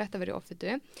hreinlega hættulegt að vera í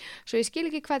offitu. Svo ég skil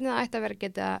ekki hvernig það ætti að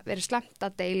geta verið slæmt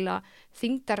að deila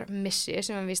þyngdarmissi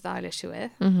sem við víst aðeins sjóið,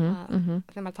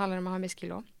 þegar maður talar um að hafa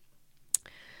misskíló.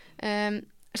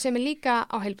 Sem er líka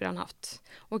á heilbrigðan hátt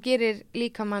og gerir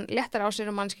líka mann léttar á sér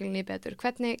og mannskilinni betur.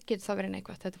 Hvernig getur það verið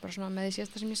neikvætt? Þetta er bara svona með því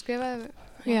síðasta sem ég skrifaði.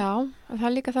 Já, það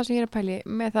er líka það sem ég er að pæli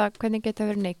með það hvernig getur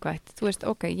það verið neikvætt. Þú veist,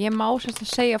 ok, ég má semst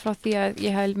að segja frá því að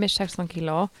ég hef mist 16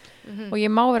 kíló og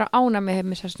ég má vera ána með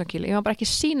að mist 16 kíló. Ég má bara ekki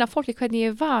sýna fólki hvernig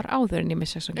ég var áður en ég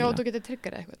mist 16 kíló. Já, þú getur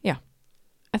triggerað eitthvað. Já,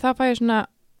 en það fæ ég svona,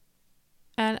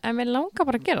 en mér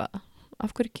langar bara að gera það.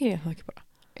 Af hverju gerir ég það ekki bara?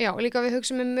 Já, líka við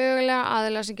hugsaum mögulega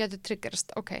aðilega sem getur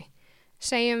triggerast. Ok,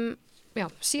 segjum, já,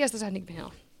 síðasta setningin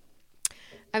hérna.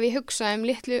 Ef ég hugsa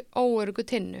litlu óöruggu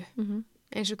tinnu,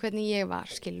 eins og hvernig ég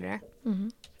var, skilur ég,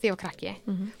 því ég var krakki,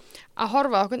 að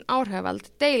horfa á okkur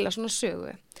áhrifavald, deila svona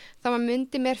sögu, þá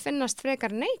myndi mér finnast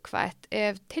frekar neikvætt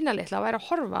ef tinnalitla væri að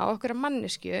horfa á okkur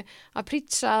mannesku að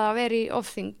prýtsa að vera í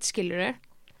ofþyngd, skilur ég.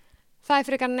 Það er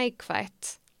frekar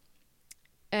neikvætt.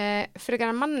 Frekar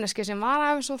að manneski sem var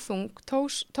aðeins svo þung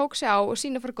tók sig á og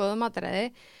sína fyrir góða mataræði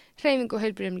hreyfingu og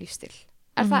heilbrigðum lífstíl.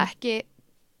 Það ekki,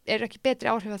 eru ekki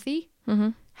betri áhrif af því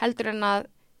heldur en að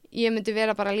ég myndi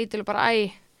vera bara lítil og bara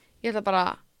ég ætla bara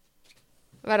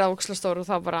verða ókslastór og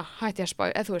þá bara hætti ég að spá,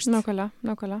 eða þú veist.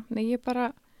 Nákvæmlega. Nei, ég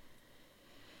bara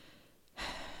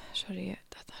sorry,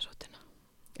 þetta er svo tina.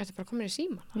 Þetta er bara komin í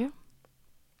síman. Já.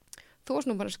 Þú varst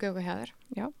nú bara að skauka hjá þér.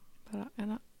 Já,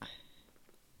 bara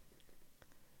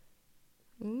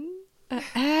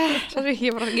sorry,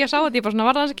 ég sá þetta, ég bara svona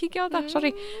var það að kíkja á þetta,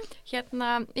 sorry. Hérna,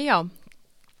 já,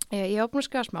 ég var búin að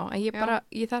skrifa smá, en ég bara,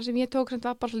 það sem ég tók sem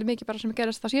var bara svolítið mikið bara sem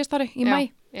gerist það síðast ári í maí.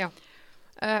 Já.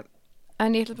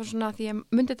 En ég ætla bara svona því ég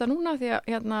myndi þetta núna því að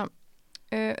hérna,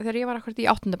 þegar ég var akkurat í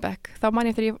 8. bekk, þá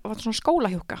man ég þegar ég var svona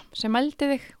skólahjúka sem mældi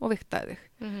þig og vigtaði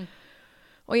þig.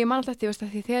 Og ég man alltaf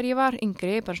því þegar ég var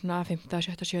yngri, bara svona 5.,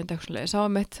 7., 7. sá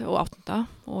mitt og 8.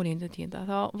 og 9. og 10.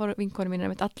 þá voru vinkonum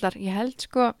mínar mitt allar, ég held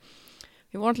sko,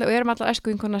 við erum allar æsku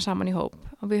vinkonuna saman í hóp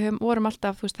og við vorum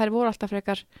alltaf, þú veist, þær voru alltaf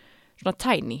frekar svona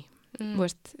tiny, þú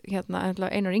veist, hérna,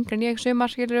 einar yngri en ég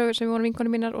sumar, skilur sem við vorum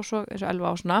vinkonum mínar og svo eins og 11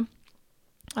 á svona,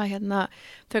 að hérna,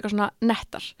 frekar svona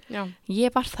nettar. Já.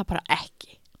 Ég var það bara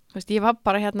ekki, þú veist, ég var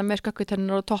bara hérna með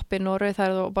skakkutennur og toppin og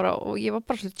rauðþærð og ég var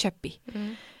bara svolítið chubby.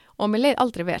 Og mér leið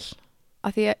aldrei vel,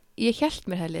 af því að ég hélt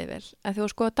mér það leið vel, en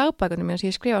þegar sko dagbækunum mína sem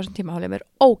ég skrifa á þessum tíma, þá leið mér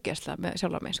ógeðslega með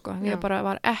sjálfa mig, sko. Ég bara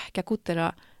var ekki að gútera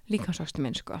líkamsvöxtu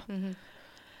minn, sko. Sem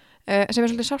er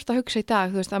svolítið sárt að hugsa í dag,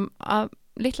 þú veist, að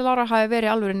litla Lára hafi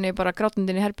verið alvörinni bara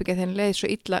grátundin í herbyggið þegar hún leið svo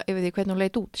illa yfir því hvernig hún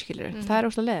leið út, skilur. Það er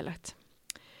óslega leiðilegt.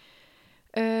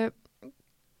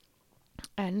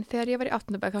 En þegar ég var í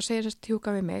 8. bekk, þá segir þessi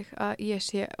hjúka við mig að ég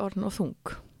sé orðin og þung.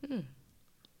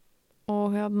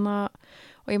 Og hérna,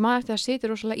 og ég man eftir að sitja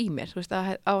rosalega í mér, þú veist,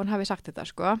 að hann hafi sagt þetta,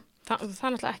 sko. Það er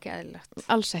náttúrulega ekki eðlilegt.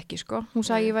 Alls ekki, sko. Hún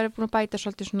sagði að ég væri búin að bæta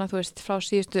svolítið svona, þú veist, frá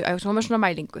síðustu, hún var svona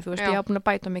mælingu, þú veist, ég hafa búin að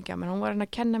bæta mikið á mér. Hún var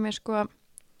að kenna mér, sko,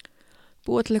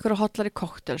 búið til ykkur hotlari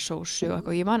koktelsósu og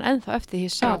eitthvað. Ég man ennþá eftir því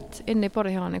ég satt inni í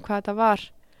borðið hjá henni, hvað þetta var,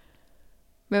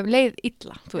 mér leið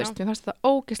illa, þú veist, mér fannst þetta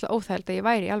ógeðslega óþægilegt að ég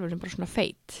væri í alveg bara svona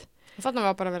feit. Þarna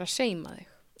var bara að vera að seima þig.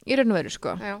 Í raun og veru,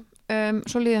 sko.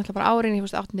 Svo líði alltaf bara árin, ég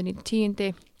veist, 8., 9.,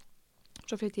 10.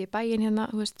 Svo flytti ég í bæinn hérna,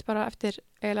 þú veist, bara eftir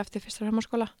fyrsta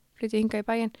framhaldsskóla, flytti ég hingað í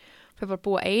bæinn, fyrir bara að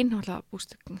búa ein, alltaf,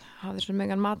 hafði svo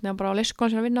megan mat neðan bara á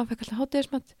leyskólan sem að vinna og fekk alltaf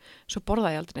hátíðismat. Svo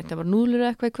borðaði ég aldrei neitt, það var núðlur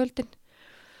eða eitthvað í kvöldin.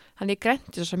 Þannig ég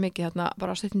grænti svo mikið þarna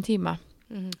bara á stuttum tíma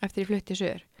eftir ég flutti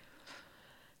suður.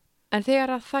 En þegar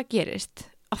að það gerist,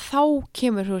 að þá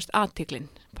kemur, þú veist, athygnin.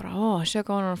 Bara, sjá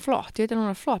hvað hann flott, ég veit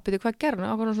hann flott, byrju hvað gerði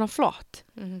hann, hann svona flott.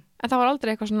 En það var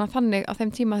aldrei eitthvað svona þannig á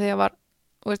þeim tíma þegar ég var,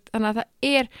 veist, þannig að það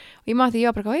er, og ég maður því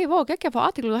ég var bara, ekki að fá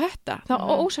athygli á þetta.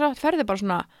 Það ósrætt ferði bara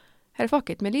svona, herri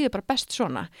fokkit, mér líður bara best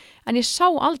svona. En ég sá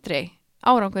aldrei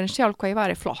árangurinn sjálf hvað ég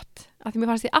var flott. Af því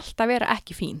mér fannst ég alltaf vera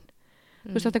ekki fín.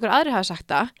 Þú veist, einhver aðri hafa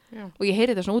sagt það og ég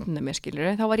heyri þetta svona út undan mér,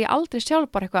 skilur, þá var ég aldrei sjálf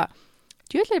bara eitthvað,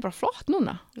 djöfull er ég bara flott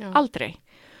núna, aldrei.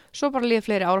 Svo bara líði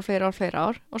fleiri ár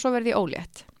og svo verði ég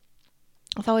ólétt.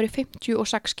 Og þá er ég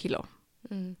 56 kíló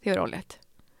þegar ég er ólétt.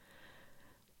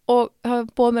 Og það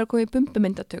búið mér að koma í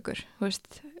bumbumyndatökur, þú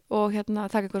veist, og hérna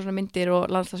taka einhver svona myndir og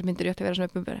landslagsmyndir, ég ætti að vera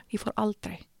svona bumbur. Ég fór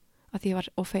aldrei að því ég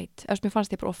var ófeit, eða mér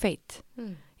fannst ég bara ófeit.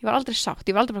 Ég var aldrei sátt,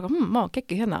 ég var aldrei bara,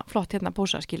 geggjur hérna, flott hérna,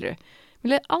 pósa, skilur.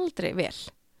 Mér leiði aldrei vel.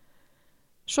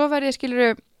 Svo verði ég,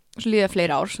 skilur, svo líða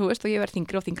fleiri ár, þú veist, og ég verði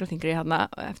þyngri hérna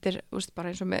eftir, þú veist,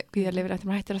 bara eins og með kvíðarlifir eftir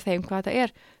maður hættir að þeim hvað þetta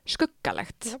er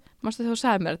skuggalegt. Mástu þú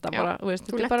sagði mér þetta bara, þú veist,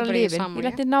 þetta er bara lifin. Ég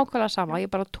letti nákvæmlega sama, ég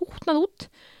bara tútnað út,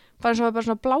 bara eins og bara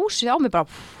svona blásið á mig, bara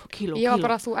kíló. Ég var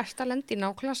bara, þú ert að lendi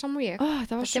nákvæmlega sama og ég.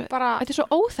 Þetta er svo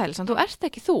óþægilega, þú ert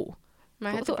ekki þú.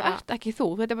 Þú ert ekki þú,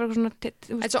 þetta er bara svona...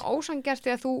 Þetta er svo ósanngjarnt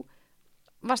því að þú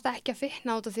varst ekki að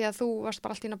fitna út af því að þú varst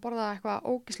bara alltaf inn að borða eitthvað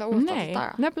ógeðslega úr alltaf daga.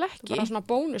 Nei, nefnilega ekki. Það er bara svona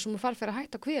bónus sem þú fær fyrir að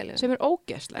hætta kvíðalífinu. Sem er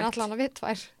ógeðslegt. En allan að við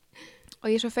tvær. Og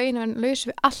ég er svo fegin að laus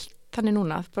við allt þannig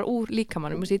núna, bara úr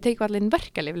líkamannum. Ég teki allir einn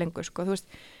verkalif lengur, sko. Þú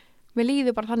veist, mér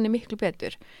líður bara þannig miklu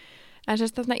betur. En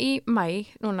sérst þarna í mæ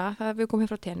núna, þegar við komum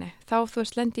hér frá tenni, þá þú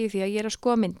veist lendi ég því að ég er að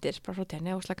skoða myndir bara frá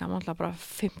tenni og slaka gaman, bara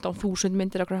 15.000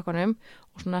 myndir af krökkunum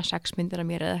og svona 6 myndir af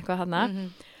mér eða eitthvað þarna.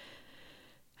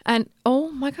 En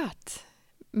oh my god,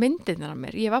 myndirnar af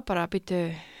mér, ég var bara að býta,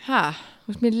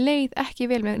 mér leið ekki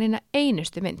vel með eina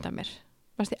einustu mynd af mér.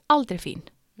 Fannst ég aldrei fín.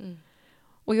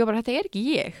 Og ég var bara, þetta er ekki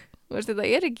ég. Veist, þetta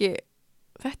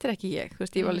er ekki ég. Þú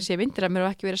veist, ég var alveg sé myndir af mér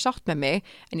og ekki verið sátt með mig,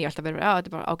 en ég var alltaf verið, þetta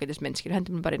er bara ágætismynd, skilur,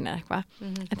 hendur mér bara inn eða eitthvað.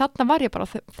 En þarna var ég bara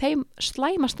á þeim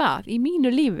slæma stað í mínu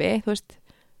lífi, þú veist,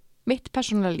 mitt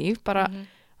persónulega líf bara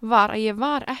var að ég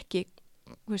var ekki,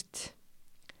 þú veist,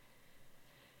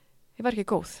 ég var ekki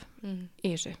góð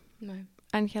í þessu. Nei.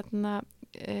 En hérna,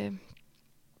 hvað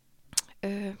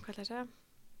ætla ég að segja?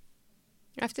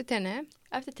 Eftir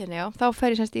tenni, já, þá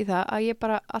fer ég semst í það að ég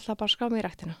alltaf bara skrá mig í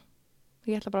ræktina.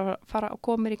 Ég ætla bara að fara og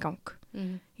koma mér í gang.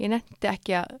 Ég nefndi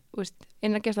ekki að, þú veist,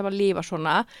 innan að gesta bara að lífa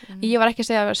svona. Ég var ekki að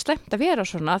segja að slemt að vera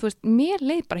svona, þú veist, mér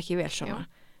leið bara ekki vel svona.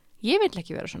 Ég vil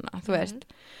ekki vera svona, þú veist.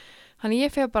 Þannig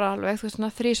ég fer bara alveg, þú veist,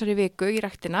 3 í viku í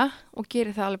ræktina og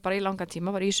geri það alveg bara í langan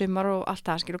tíma, bara í sumar og allt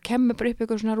það, skil, og kemur bara upp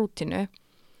ykkur svona rútínu.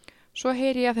 Svo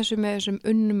heyri ég af þessu með þessum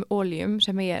unnum oljum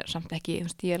sem ég er samt ekki, þú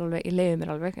veist, ég leiði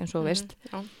mér alveg eins og veist.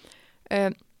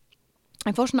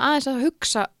 En fór svona aðeins að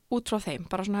hugsa út frá þeim,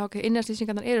 bara svona, ok,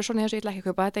 innanslýsingarnar eru svona þessu, ég ætla ekki að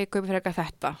kaupa þetta, ég kaupi fyrir eitthvað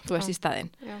þetta, þú veist, í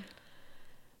staðinn.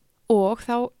 Og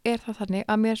þá er það þannig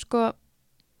að mér sko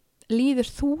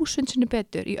líður 1000 sinnum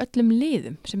betur í öllum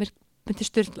liðum sem er myndi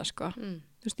sturla, sko.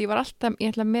 Þú veist, ég var alltaf,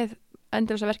 ég ætla með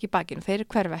endurlega verk í bakinu, þeir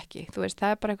hverfa ekki, þú veist,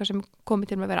 það er bara eitthvað sem komið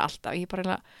til að vera alltaf, ég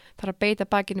bara þarf að beita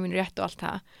bakinu mínu rétt og allt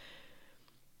það.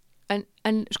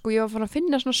 En sko ég var fann að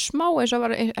finna svona smá eins og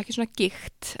var ekki svona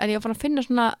gikt, en ég var fann að finna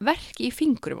svona verki í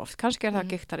fingurum oft, kannski er það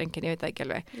giktar enginn, ég veit það ekki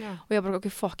alveg. Og ég var bara, ok,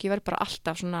 fokk, ég verð bara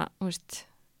alltaf svona, þú veist,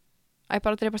 að ég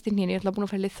bara dreipast inn hérna, ég ætla búin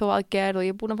að fara í þóaðgerð og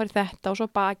ég er búin að fara í þetta og svo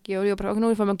baki og ég var bara, ok, nú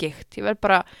er ég fann með gikt, ég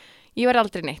verð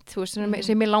aldrei neitt, þú veist,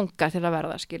 sem ég langar til að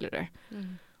verða, skilurðu.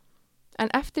 En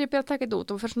eftir ég byrja að taka þetta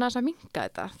út og fyrir svona þess að minnka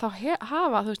þetta, þá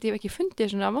hafa, þú veist, ég hef ekki fundið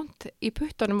svona vont í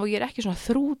puttunum og ég er ekki svona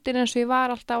þrútin eins og ég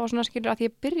var alltaf og svona, skilur, að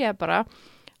ég byrjaði bara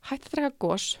hætti að drekka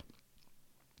gos,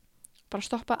 bara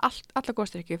stoppa alla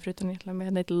gósdrykju, fyrir utan ég ætla með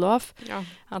neitt lof,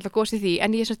 alla gos í því,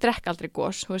 en ég drekka aldrei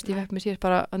gos, þú veist, ég fekk mér síðast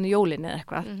bara á jólin eða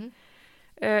eitthvað.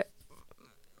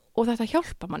 Og þetta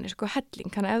hjálpa manni, sko,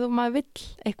 helling, þannig að ef maður vill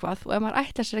eitthvað og ef maður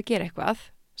ætlar sér að gera eitthvað,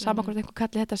 saman hvort einhver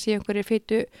kalli þetta sé einhverju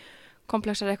fitu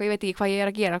komplexar eitthvað, ég veit ekki hvað ég er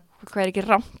að gera, hvað er ekki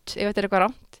rámt, ef þetta er eitthvað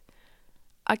rámt,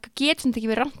 að getur þetta ekki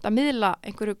verið rámt að miðla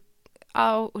einhverju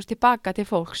tilbaka til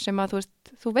fólks sem að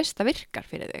þú veist að virkar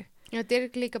fyrir þig. Já, þetta er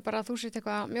ekki líka bara að þú sért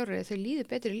eitthvað mjórri, þau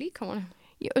líður betur í líkamanum.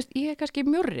 Ég er kannski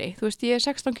mjórri, þú veist, ég er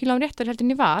 16 kílóum réttur heldur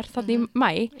en ég var, þannig í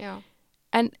mæ,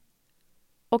 en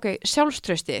ok,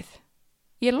 sjálfstraustið,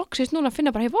 ég loksist núna að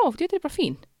finna bara, þetta er bara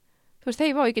fín. Þú veist,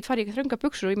 ég get farið í þrönga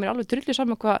buxur og ég mér alveg drullu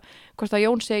saman hvort að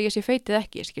Jón segi ég sé feitið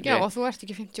ekki, skilju. Já, og þú ert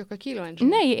ekki 50 okkar kíló eins.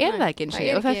 Nei, ég er það ekki eins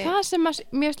og það er það sem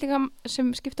mér slíka sem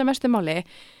skipta mestu máli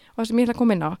og sem ég ætla að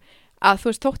koma inn á, að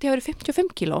þú veist, þótt ég hafi verið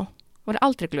 55 kíló, var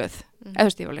aldrei glöð. Eða þú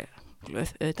veist, ég var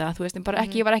glöð, auðvitað, þú veist, bara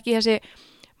ekki, ég var ekki þessi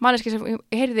manneski sem, ég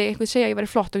heyrði eitthvað segja að ég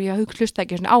væri flott og ég hlusta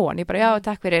ekki svona á hann, ég bara, já,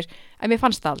 takk fyrir, en mér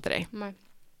fannst það aldrei. Nei.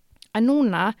 En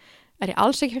núna ég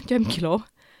alls ekki 55 kíló,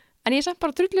 en ég er samt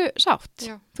bara drullu sátt.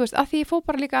 Já. Þú veist, að því ég fór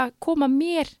bara líka að koma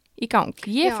mér í gang.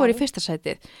 Ég fór í fyrsta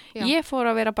sætið. Já. Ég fór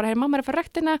að vera bara, hey, mamma er að fara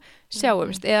ræktina,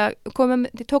 sjáumst, eða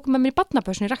tókum með mér í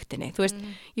barnapössun í ræktinni. Þú veist,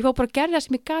 ég fór bara að gera það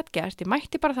sem ég gat gert. Ég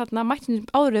mætti bara þarna,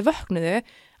 áður við vöknuðu,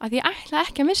 að ég ætla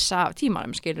ekki að missa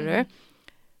tímanum, skilurðu.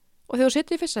 Og þegar þú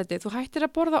situr í fyrsta sætið, þú hættir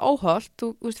að borða óholt,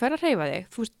 þú veist, fer að hreyfa þig.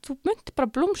 Þú myndir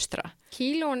bara blómstra.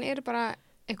 Kílón eru bara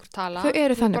einhver tala. Þau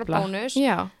eru þannig bara bónus.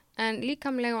 Já. En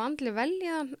líkamlega og andli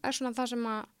veljiðan er svona það sem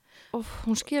að... Og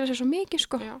hún skilur sér svo mikið,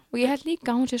 sko. Já. Og ég held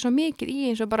líka að hún sé svo mikið í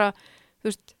eins og bara, þú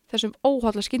veist, þessum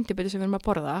óhaldla skyndibiti sem við erum að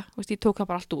borða. Þú veist, ég tók það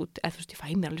bara allt út, eða þú veist, ég fæ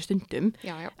mér alveg stundum.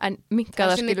 Já. En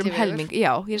minkaða skilur helming.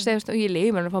 Já, ég segist, og ég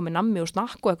leiði mér að fá mér nammi og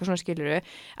snakk og eitthvað svona skiluru.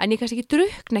 En ég kannski ekki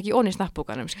drukna ekki onni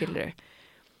snappbókanum, skiluru.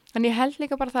 En ég held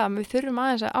líka bara það að við þurfum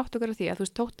aðeins að átt okkur á því að þú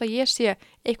veist, tótt að ég sé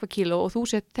eitthvað kíló og þú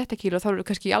sé þetta kíló, þá erum við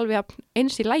kannski alveg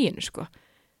eins í læginu, sko.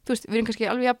 Þú veist, við erum kannski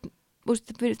alveg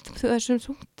það er svona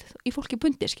þungt í fólki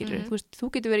bundi, skilur. Þú veist, þú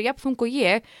getur verið jafn þung og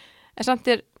ég, en samt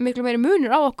er miklu meiri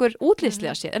munur á okkur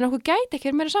útlitslega séð, en okkur gæti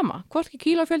ekki meira sama, hvorki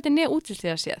kílófjöldin er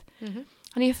útlitslega séð.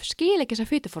 Þannig ég skil ekki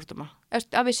þessa fytufordóma,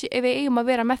 ef við eigum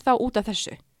að vera með þá út af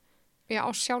þessu. Já,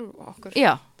 á sjálf okkur.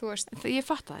 Já, þú veist. Ég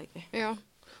fatt það ekki. Já.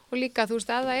 Og líka, þú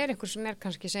veist, ef það er einhver sem er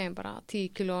kannski segjum bara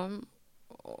 10 kílóum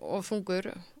og þungur,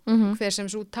 hver sem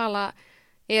svo tala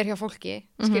er hjá fólki,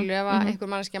 skilur, ef að einhver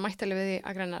manneskja mættali við því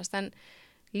að grænast, en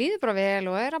líði bara vel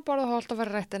og er að borða holt og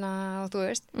fara rættina og þú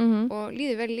veist, og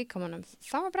líði vel líkamannum,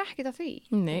 það var bara ekkert af því.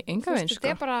 Nei, enga veginn, sko.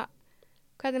 Þetta er bara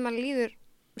hvernig maður líður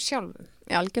sjálfum.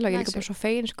 Já, algjörlega, ég líka bara svo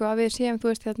fegin, sko, að við séum,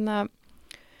 þú veist, þarna,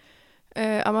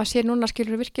 að maður sé núna,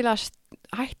 skilur, virkilega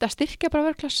hætta að styrkja bara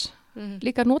verklass,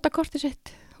 líka nota kortið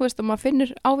sitt. Þú veist, og maður finnur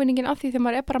ávinningin af því þegar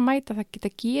maður er bara að mæta, það geta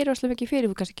gera óslega mikið fyrir,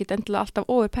 þú kannski geta endilega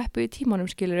alltaf ofur peppu í tímanum,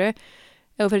 skiluru,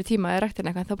 ef þú fyrir tíma eða ræktin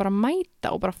eitthvað, þá bara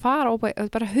mæta og bara fara og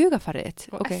bara hugafarið þitt.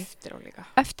 Og okay. Eftir á líka.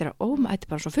 Eftir á, þetta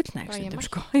er bara svo fullnægstundum,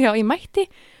 sko. Já, ég mætti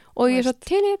og ég er svo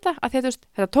til í þetta, að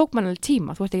þetta tók mann alveg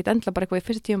tíma, þú veist ekki endilega bara eitthvað í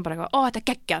fyrsta tíma bara eitthvað, þetta er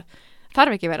geggjað,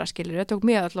 þarf ekki vera, skiluru, þetta tók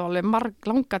mér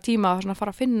alveg langa tíma að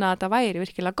fara að finna að þetta væri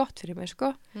virkilega gott fyrir mig,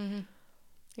 sko.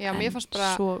 Já, mér fannst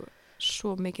bara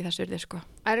svo mikið þessu yrði, sko.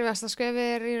 Erfiðasta skrefið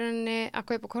er í rauninni að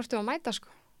kaupa kortið og mæta,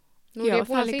 sko. Nú er ég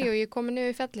búin að því og ég er komin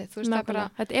niður í fjallið. Þú veist,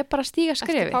 þetta er bara að stíga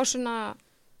skrefið. Eftir pásuna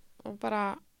og bara,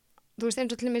 þú veist,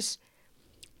 eins og til dæmis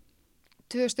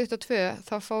 2022,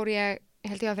 þá fór ég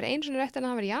held ég að fyrir einu svona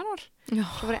ræktina, það var í janúar.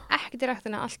 Svo fór ég ekkert í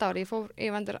ræktina allt ári. Ég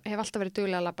hef alltaf verið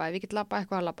duglega að labba. Ef ég get labba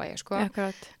eitthvað að labba ég, sko.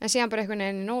 Akkurat. En síðan bara einhvern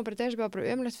veginn í nóvember, desember,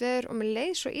 bara ömurlegt veður og mér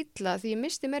leið svo illa því ég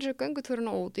misti meira svo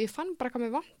göngutúruna út og ég fann bara hvað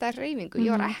mér vantaði hreyfingu.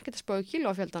 Ég var ekkert að spá í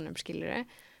kílófjöldanum, skilurðu.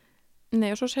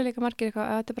 Nei, og svo segir líka margir eitthvað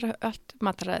að þetta er bara allt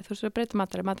mataræði, þú veist, það breytir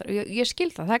mataræði. Ég skil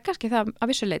það er kannski það að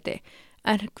vissu leyti.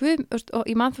 En Guð, og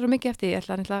ég man það mikið eftir, ég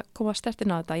ætla að koma sterkt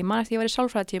inn á þetta, ég man eftir ég var í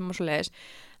sálfræðitímum og svo leiðis,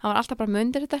 hann var alltaf bara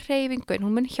mundir þetta hreyfingu,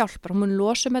 hún mun hjálpa, hún mun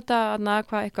losa þetta, ég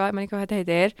man ekki hvað þetta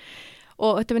heitir,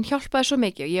 og þetta mun hjálpaði svo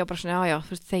mikið, og ég var bara svona, já,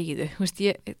 þú veist, þegiðu, þú veist,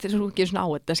 þetta er svo ekki svona á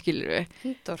þetta, skilur við.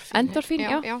 Endorfín,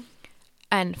 já.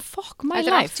 En fuck my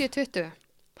life. Þetta er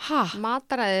 80-20.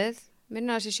 Mataræðið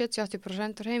minna þessi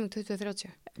 70-80% og hreyfing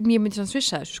 20-30. Ég myndi svona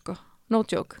svissa þessu, sko. No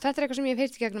joke. Þetta er eitthvað sem ég hef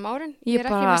heyrt í gegnum árin. Ég er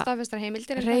ekki með staðfestar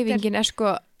heimildir. Hreyfingin er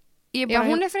sko... Já,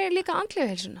 hún er fyrir líka andlegu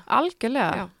heilsuna.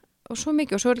 Algjörlega. Já. Og svo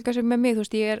mikið. Og svo er líka sem með mig, þú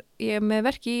veist, ég er með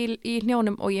verki í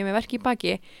hnjánum og ég er með verki í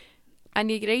baki,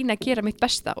 en ég reyna að gera mitt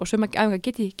besta og svo ef ég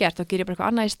geti gert, þá ger ég bara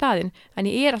eitthvað annað í staðinn,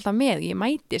 en ég er alltaf með, ég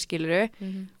mæti, skiluru,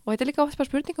 og þetta er líka oft bara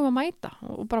spurningum að mæta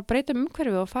og bara breyta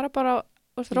umhverfið og fara bara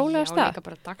rólega stað. Já, líka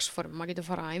bara dagsform, maður getur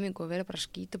fara á æfingu og verið bara að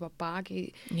skýta upp á baki.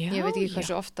 Ég veit ekki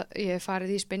hversu ofta ég hef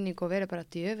farið í spinningu og verið bara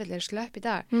djöfellir slöpp í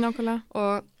dag. Nákvæmlega.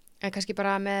 Og kannski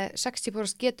bara með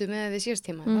 60% getu með við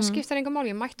síðastíma. Það skiptar enga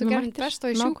máli, ég mætti og gerði mitt best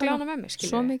og ég sjúkla hana með mig.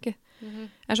 Svo mikið.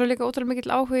 En svo líka ótrúlega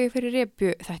mikill áhugi fyrir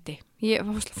repju þætti. Ég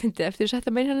var fyrst að fyndi eftir að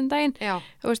setja mig inn hann daginn.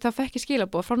 Þú veist, þá fekk ég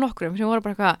skilaboð frá nokkrum sem voru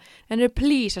bara eitthvað, en eru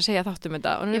please að segja þáttum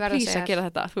þetta og en eru please að gera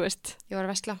þetta, þú veist. Ég var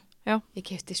að versla. Já. Ég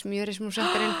keypti smjöri sem hún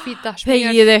settir inn hvíta smjör.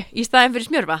 Þegiðu í staðinn fyrir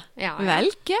smjörva. Já. Vel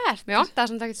gert. Mér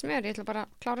vantaði samt ekkert smjör, ég ætla bara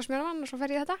að klára smjörvan og svo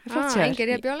fer ég þetta. Engir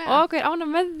ég bjólega. Og hver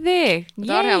ánægð með þig.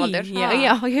 Það var hefaldur.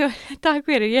 Já, takk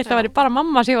fyrir. Ég ætla að vera bara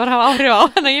mamma sem ég var að hafa áhrif á.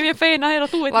 Þannig að ég er mjög fegin að þér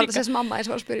og þú veit líka. Var það sess mamma eins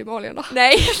og var að spyrja í máli hana?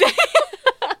 Nei.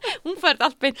 Hún færði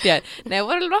allt beint í það. Nei,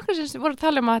 voru alveg nokkur sem voru að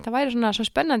tala um að þetta væri svona svo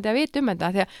spennandi að vita þetta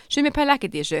því að sumir pæla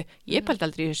ekkert í þessu, ég pældi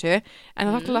aldrei í þessu,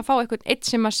 en það þarf að fá eitthvað eitt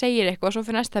sem að segir eitthvað og svo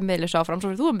fyrir næsta miðla þessu áfram, svo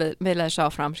fyrir þú að miðla þessu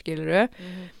áfram, skilurðu.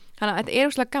 Þannig að þetta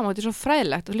úrslega gaman, þetta svo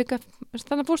fræðilegt og líka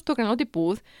þannig að fórst út í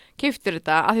búð, keyptir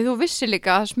þetta, af því þú vissir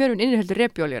líka að smjörun inniheldur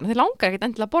repjuolíu, þið langar ekkert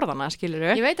endilega að borða hana,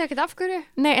 skilurðu. Ég veit ekkert af hverju.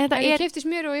 Nei, en þetta ég keypti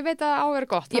smjöru og ég veit að á að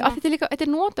vera gott. Já, þetta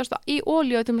notast í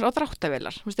olíu á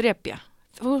dráttarvélar, repja.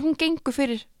 Hún gengur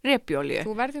fyrir repjuolíu.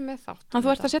 Þú verður með þátt. Þannig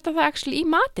þú ert að setja það actually í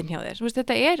matinn hjá þér.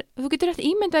 Þú getur eftir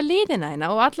ímyndað liðina hérna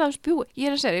og alla þess bjú.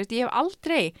 Ég er að segja, ég hef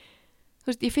aldrei,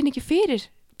 ég finn ekki fyrir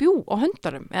bjú á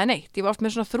höndarum eða neitt. Ég var oft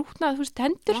með svona þrútnað,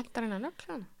 hendur. Vantar hennar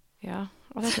nögglan. Já,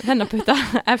 og þennan putta,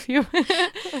 FU.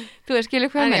 Þú veist,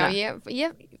 skilur hvað meina.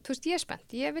 Ég er spennt.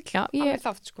 Ég vil alveg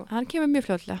þátt, sko. Hann kemur mjög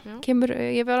fljótlega.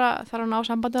 Ég þarf að ná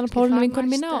sambandi á pólunum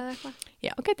vinkonum mína og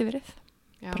já, geti verið.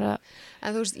 Bara...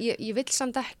 En þú veist, ég vil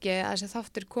samt ekki að þessi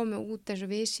þáttir komi út eins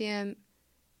og við séum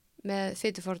með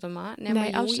fitufordóma nema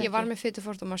ég var með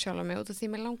fitufordóma sjálf á mig og því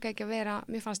mér langaði ekki að vera,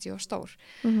 mér fannst ég stór.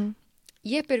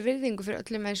 Ég ber virðingu fyrir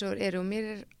öllum eins og eru og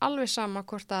mér er alveg sama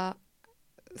hvort að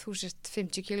þú sést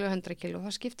 50 kíló, 100 kíló,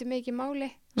 það skiptir mig ekki máli,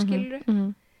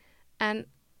 skilurðu. En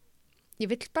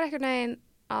ég vill bara einhvern veginn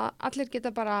að allir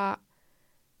geta bara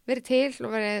verið til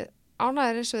og verið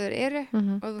ánæður eins og þeir eru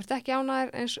og þú ert ekki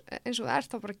ánæður eins og það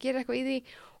þá bara gera eitthvað í því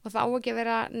og það á ekki að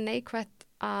vera neikvætt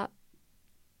að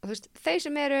þú veist, þeir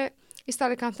sem eru í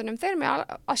stærri kantunum, þeir eru með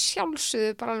að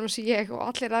sjálfsögðu bara alveg sem ég og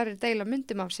allir aðrir deila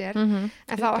myndum af sér en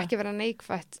þá ekki vera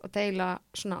neikvætt að deila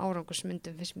svona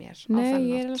árangursmyndum fyrst mér. Nei,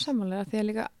 ég er alveg sammálega því að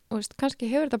líka, veist,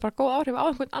 kannski hefur þetta bara góð áhrif á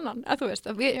einhvern annan, að þú veist,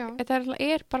 þetta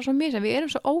er bara svo misjafn, við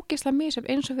erum svo ógeðslega misjafn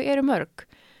eins og við erum mörg.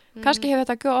 Kannski hefur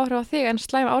þetta góð áhrif á þig en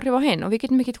slæm áhrif á hinn og við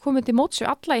getum ekki komið til móts við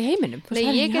alla í heiminum. Nei,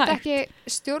 ég get ekki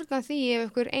stjórnað því ef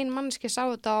einhver ein mannski sá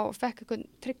þetta og fekk einhvern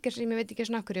trigger sem ég veit ekki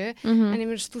svona hverju en ég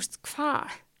myndi, þú veist,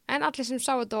 hvað? En allir sem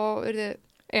sá þetta og urðu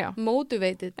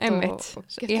motivated og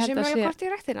getur sem mjög hvort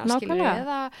í rættina, skilur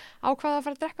eða ákvaða að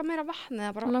fara að drekka meira vatn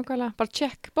eða bara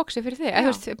check boxi fyrir þig,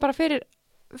 eða þú veist, bara fyrir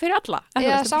alla.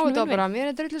 Ég sá þetta bara,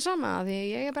 mér er drullu sama því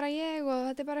ég er bara ég og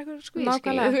þetta er bara eitthvað skvíð.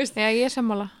 Nákvæmlega, já, ég er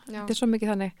sammála. Þetta er svo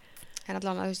mikið þannig. En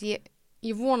allavega, þú veist,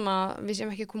 ég vona við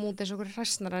sem ekki koma út eins og okkur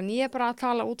hræstnar en ég er bara að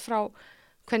tala út frá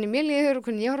hvernig mér líður og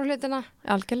hvernig ég horf á hlutina.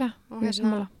 Algjörlega, og ég er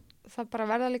sammála. Það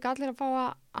bara verða líka allir að fá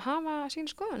að hafa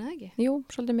sín skoðun, eða ekki? Jú,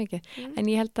 svolítið mikið.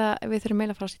 En ég held að við þurfum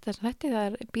meila að fara að sýta þess að þetta,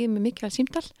 það býðum með mikilvægt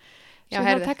símtal. Já,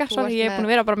 herði, ég er búin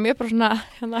að vera bara mjög bara svona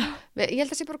ég held að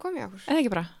það sé bara komið okkur. En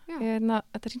ekki bara,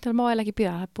 þetta símtal má eiginlega ekki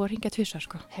býða, það er búið að hringja 2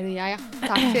 sko. Herði, já,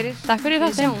 takk fyrir. Takk fyrir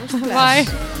þetta.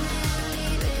 Bye.